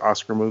least the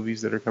Oscar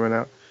movies that are coming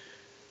out,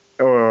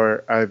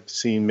 or I've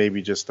seen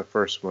maybe just the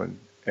first one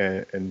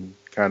and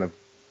kind of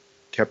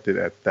kept it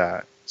at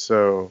that.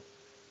 So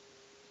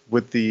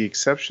with the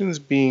exceptions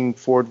being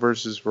Ford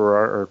versus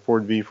Ferrari, or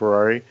Ford v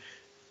Ferrari,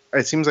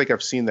 it seems like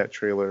I've seen that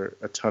trailer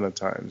a ton of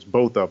times,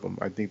 both of them.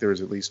 I think there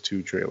was at least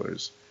 2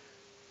 trailers,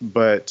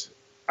 but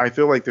I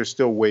feel like there's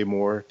still way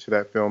more to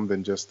that film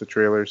than just the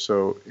trailer,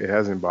 so it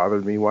hasn't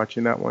bothered me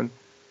watching that one.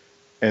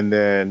 And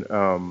then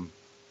I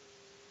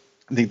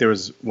think there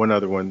was one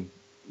other one,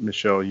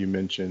 Michelle, you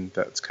mentioned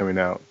that's coming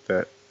out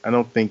that I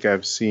don't think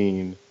I've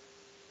seen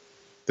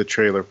the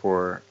trailer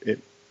for it.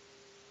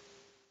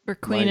 For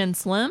Queen and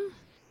Slim?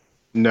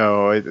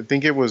 No, I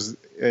think it was,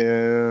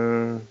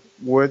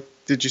 what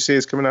did you say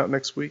is coming out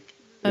next week?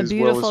 A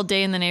Beautiful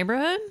Day in the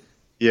Neighborhood?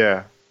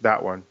 Yeah,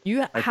 that one.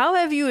 How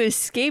have you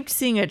escaped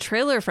seeing a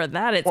trailer for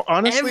that? It's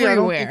honestly,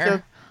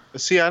 everywhere.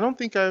 I don't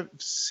think I've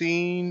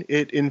seen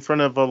it in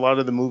front of a lot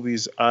of the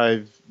movies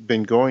I've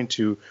been going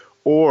to,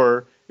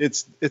 or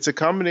it's a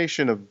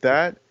combination of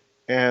that,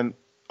 and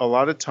a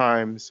lot of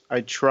times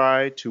I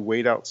try to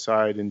wait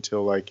outside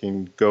until I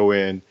can go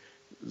in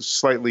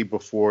slightly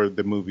before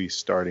the movie's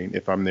starting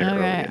if I'm there early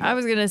enough. I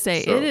was going to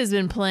say, it has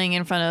been playing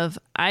in front of,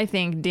 I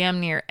think, damn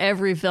near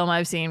every film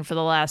I've seen for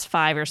the last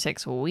 5 or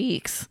 6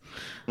 weeks.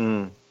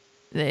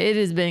 It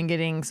has been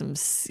getting some,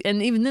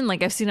 and even then,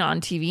 like, I've seen it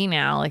on TV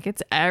now, like,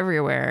 it's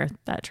everywhere,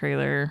 that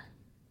trailer.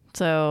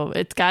 So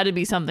it's got to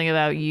be something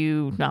about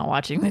you not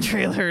watching the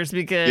trailers,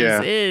 because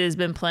it has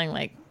been playing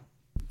like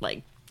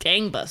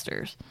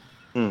gangbusters.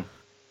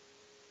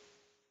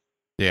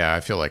 Yeah, I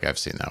feel like I've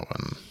seen that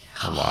one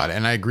a lot,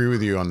 and I agree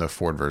with you on the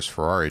Ford versus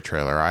Ferrari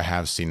trailer. I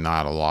have seen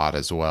that a lot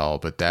as well,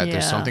 but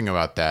there's something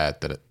about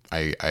that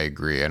I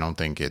agree. I don't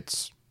think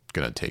it's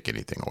gonna take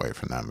anything away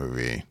from that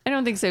movie. I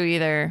don't think so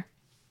either.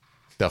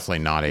 Definitely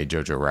not a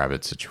Jojo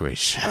Rabbit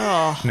situation.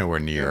 Nowhere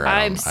near.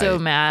 I'm so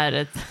mad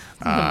at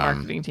the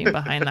marketing team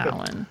behind that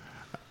one.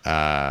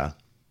 Yeah,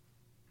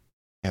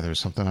 there's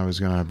something I was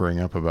gonna bring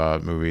up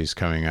about movies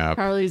coming up.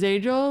 Charlie's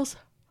Angels.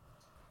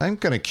 I'm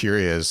kind of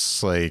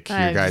curious, like,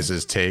 your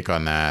guys' take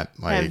on that.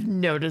 Like, I have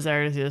no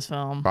desire to see this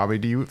film. Bobby,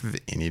 do you have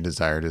any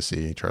desire to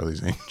see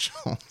Charlie's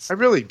Angels? I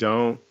really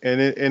don't,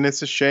 and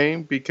it's a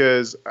shame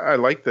because I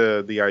like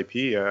the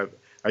IP.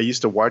 I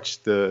used to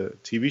watch the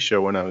TV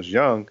show when I was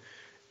young,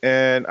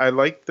 and I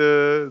liked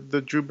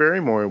the Drew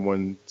Barrymore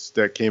ones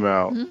that came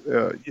out.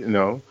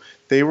 Mm-hmm.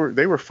 They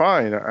were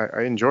fine.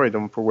 I enjoyed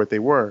them for what they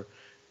were,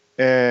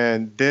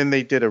 and then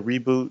they did a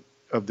reboot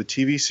of the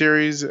TV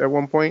series at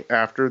one point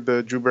after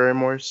the Drew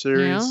Barrymore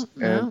series.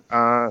 And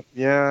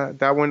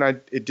that one,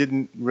 it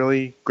didn't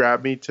really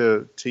grab me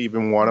to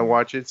even want to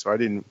watch it, so I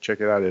didn't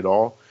check it out at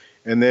all.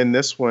 And then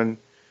this one,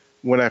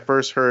 when I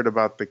first heard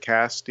about the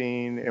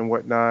casting and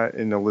whatnot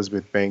and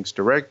Elizabeth Banks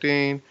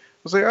directing, I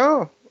was like,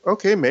 oh,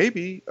 okay,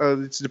 maybe.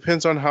 It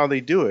depends on how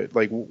they do it.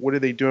 Like, what are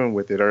they doing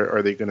with it?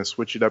 Are they going to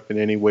switch it up in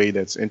any way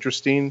that's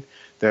interesting,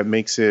 that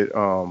makes it,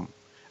 I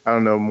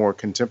don't know, more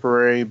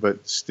contemporary,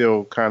 but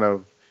still kind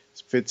of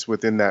fits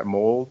within that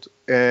mold?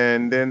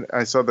 And then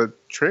I saw the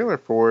trailer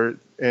for it,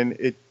 and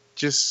it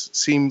just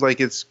seemed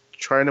like it's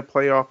trying to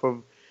play off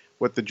of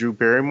what the Drew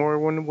Barrymore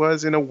one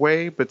was in a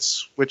way, but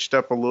switched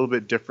up a little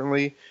bit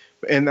differently.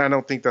 And I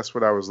don't think that's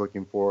what I was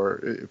looking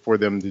for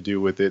them to do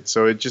with it.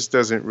 So it just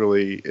doesn't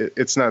really,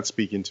 it's not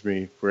speaking to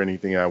me for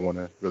anything I want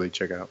to really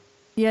check out.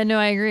 Yeah, no,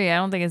 I agree. I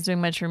don't think it's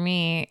doing much for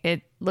me.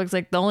 It looks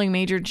like the only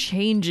major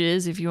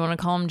changes, if you want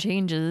to call them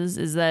changes,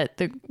 is that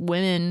the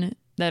women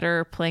that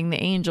are playing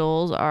the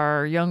angels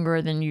are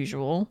younger than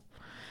usual.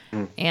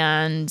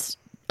 And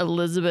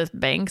Elizabeth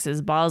Banks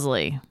is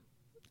Bosley.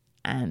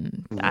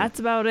 And that's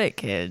about it,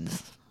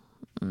 kids.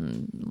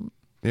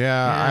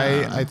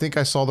 Yeah, I think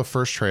I saw the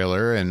first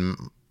trailer and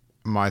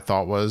my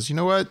thought was, you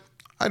know what?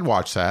 I'd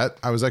watch that.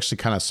 I was actually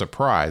kind of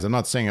surprised. I'm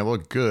not saying it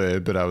looked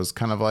good, but I was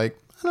kind of like,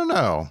 I don't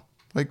know.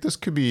 Like, this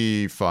could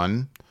be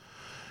fun.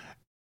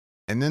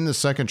 And then the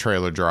second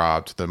trailer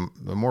dropped, the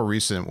more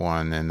recent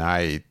one, and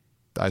I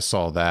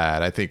saw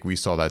that. I think we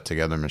saw that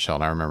together, Michelle,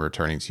 and I remember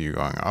turning to you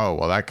going, oh,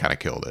 well, that kind of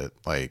killed it.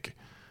 Like,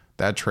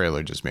 that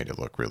trailer just made it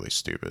look really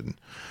stupid.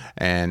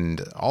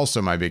 And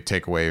also my big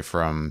takeaway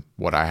from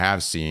what I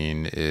have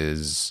seen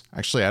is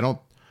actually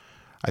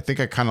I think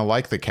I kind of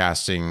like the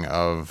casting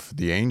of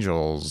the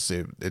Angels.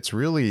 It's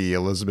really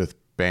Elizabeth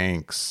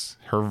Banks.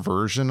 Her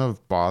version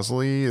of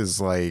Bosley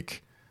is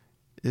like,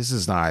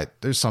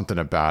 there's something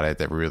about it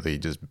that really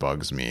just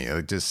bugs me.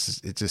 It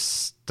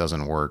just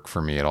doesn't work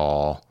for me at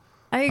all.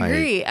 I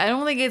agree. I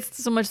don't think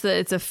it's so much that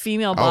it's a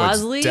female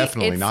Bosley. It's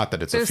definitely not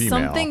that it's a female.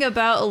 There's something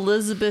about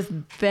Elizabeth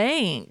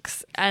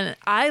Banks, and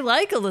I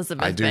like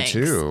Elizabeth Banks. I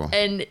do too.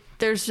 And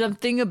there's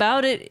something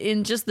about it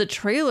in just the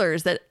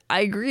trailers that I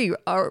agree.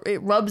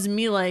 It rubs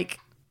me like,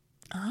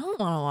 I don't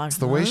want to watch It's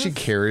the way she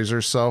carries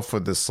herself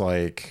with this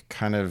like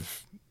kind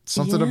of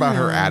something about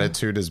her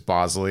attitude as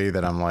Bosley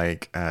that I'm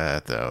like,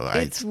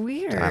 it's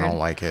weird. I don't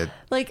like it.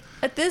 Like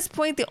at this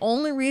point, the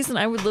only reason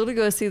I would literally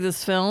go see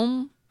this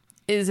film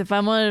is if I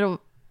wanted to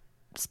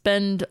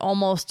spend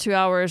almost 2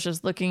 hours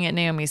just looking at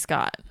Naomi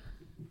Scott.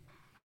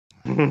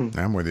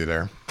 I'm with you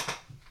there.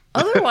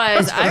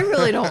 Otherwise, I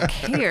really don't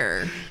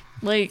care.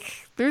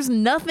 Like, there's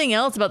nothing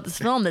else about this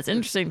film that's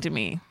interesting to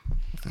me.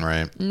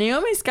 Right.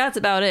 Naomi Scott's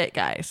about it,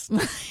 guys.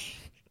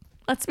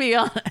 Let's be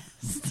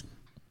honest.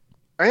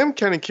 I am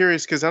kind of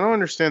curious because I don't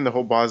understand the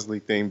whole Bosley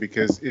thing,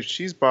 because if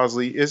she's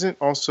Bosley, isn't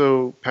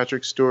also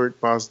Patrick Stewart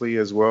Bosley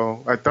as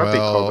well? I thought they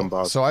called him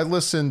Bosley. So I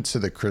listened to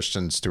the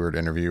Kristen Stewart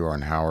interview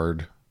on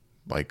Howard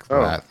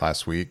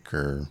last week.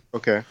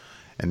 Okay.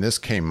 And this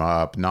came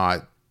up,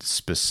 not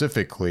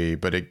specifically,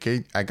 but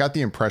I got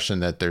the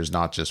impression that there's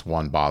not just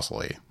one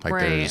Bosley. Like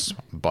there's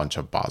a bunch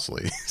of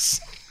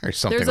Bosleys. Or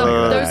something like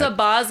that. There's a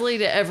Bosley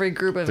to every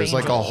group of angels.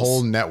 There's like a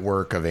whole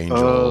network of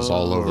angels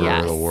all over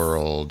the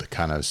world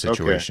kind of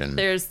situation.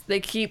 Okay. They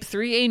keep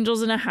 3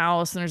 angels in a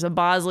house, and there's a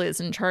Bosley that's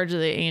in charge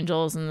of the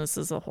angels, and this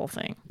is the whole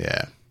thing.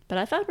 Yeah. But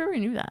I thought everybody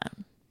knew that.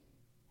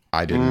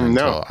 I didn't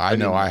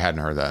I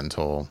hadn't heard that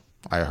until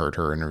I heard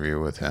her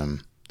interview with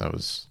him. That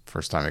was the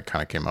first time it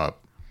kind of came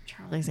up.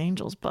 Charlie's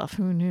Angels buff.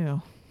 Who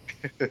knew?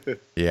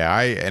 Yeah,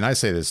 I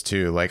say this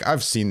too. Like,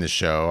 I've seen the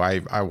show.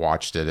 I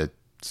watched it at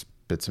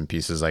bits and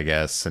pieces, I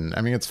guess, and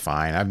I mean, it's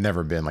fine. I've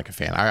never been like a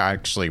fan. I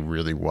actually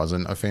really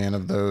wasn't a fan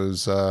of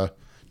those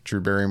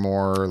Drew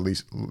Barrymore,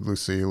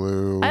 Lucy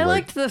Liu. I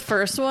liked the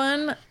first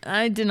one.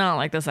 I did not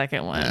like the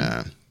second one.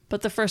 Yeah.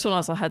 But the first one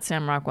also had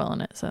Sam Rockwell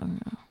in it, so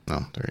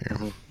oh, there you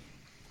go.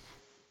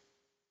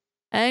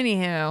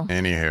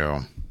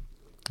 Anywho.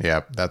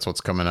 Yep, that's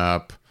what's coming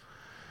up.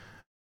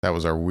 That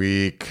was our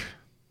week.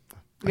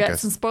 We got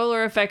some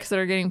spoiler effects that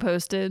are getting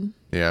posted.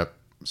 Yep.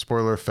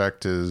 Spoiler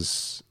effect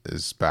is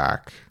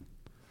back.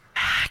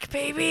 Back,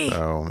 baby.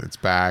 So it's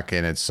back,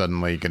 and it's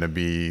suddenly going to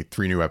be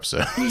 3 new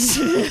episodes.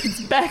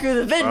 It's back with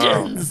a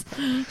vengeance.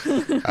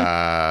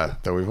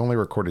 Though we've only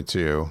recorded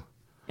 2.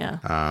 Yeah.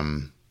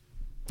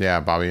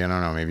 Yeah, Bobby, I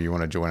don't know. Maybe you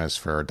want to join us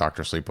for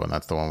Dr. Sleep one.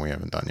 That's the one we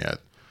haven't done yet.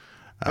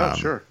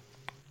 Sure.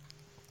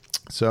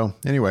 So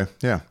anyway,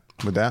 yeah.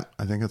 With that,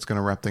 I think that's going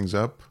to wrap things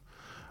up.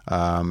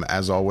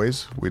 As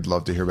always, we'd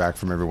love to hear back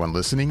from everyone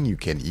listening. You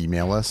can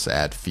email us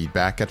at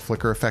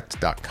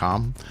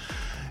feedback@flickereffect.com.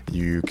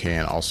 You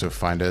can also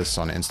find us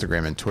on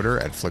Instagram and Twitter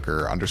at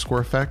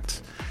Flicker_effect.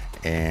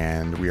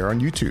 And we are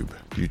on YouTube,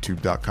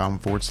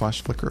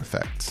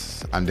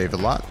 youtube.com/flickereffect. I'm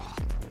David Lott.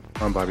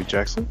 I'm Bobby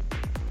Jackson.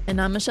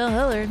 And I'm Michelle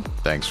Hillard.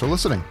 Thanks for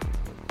listening.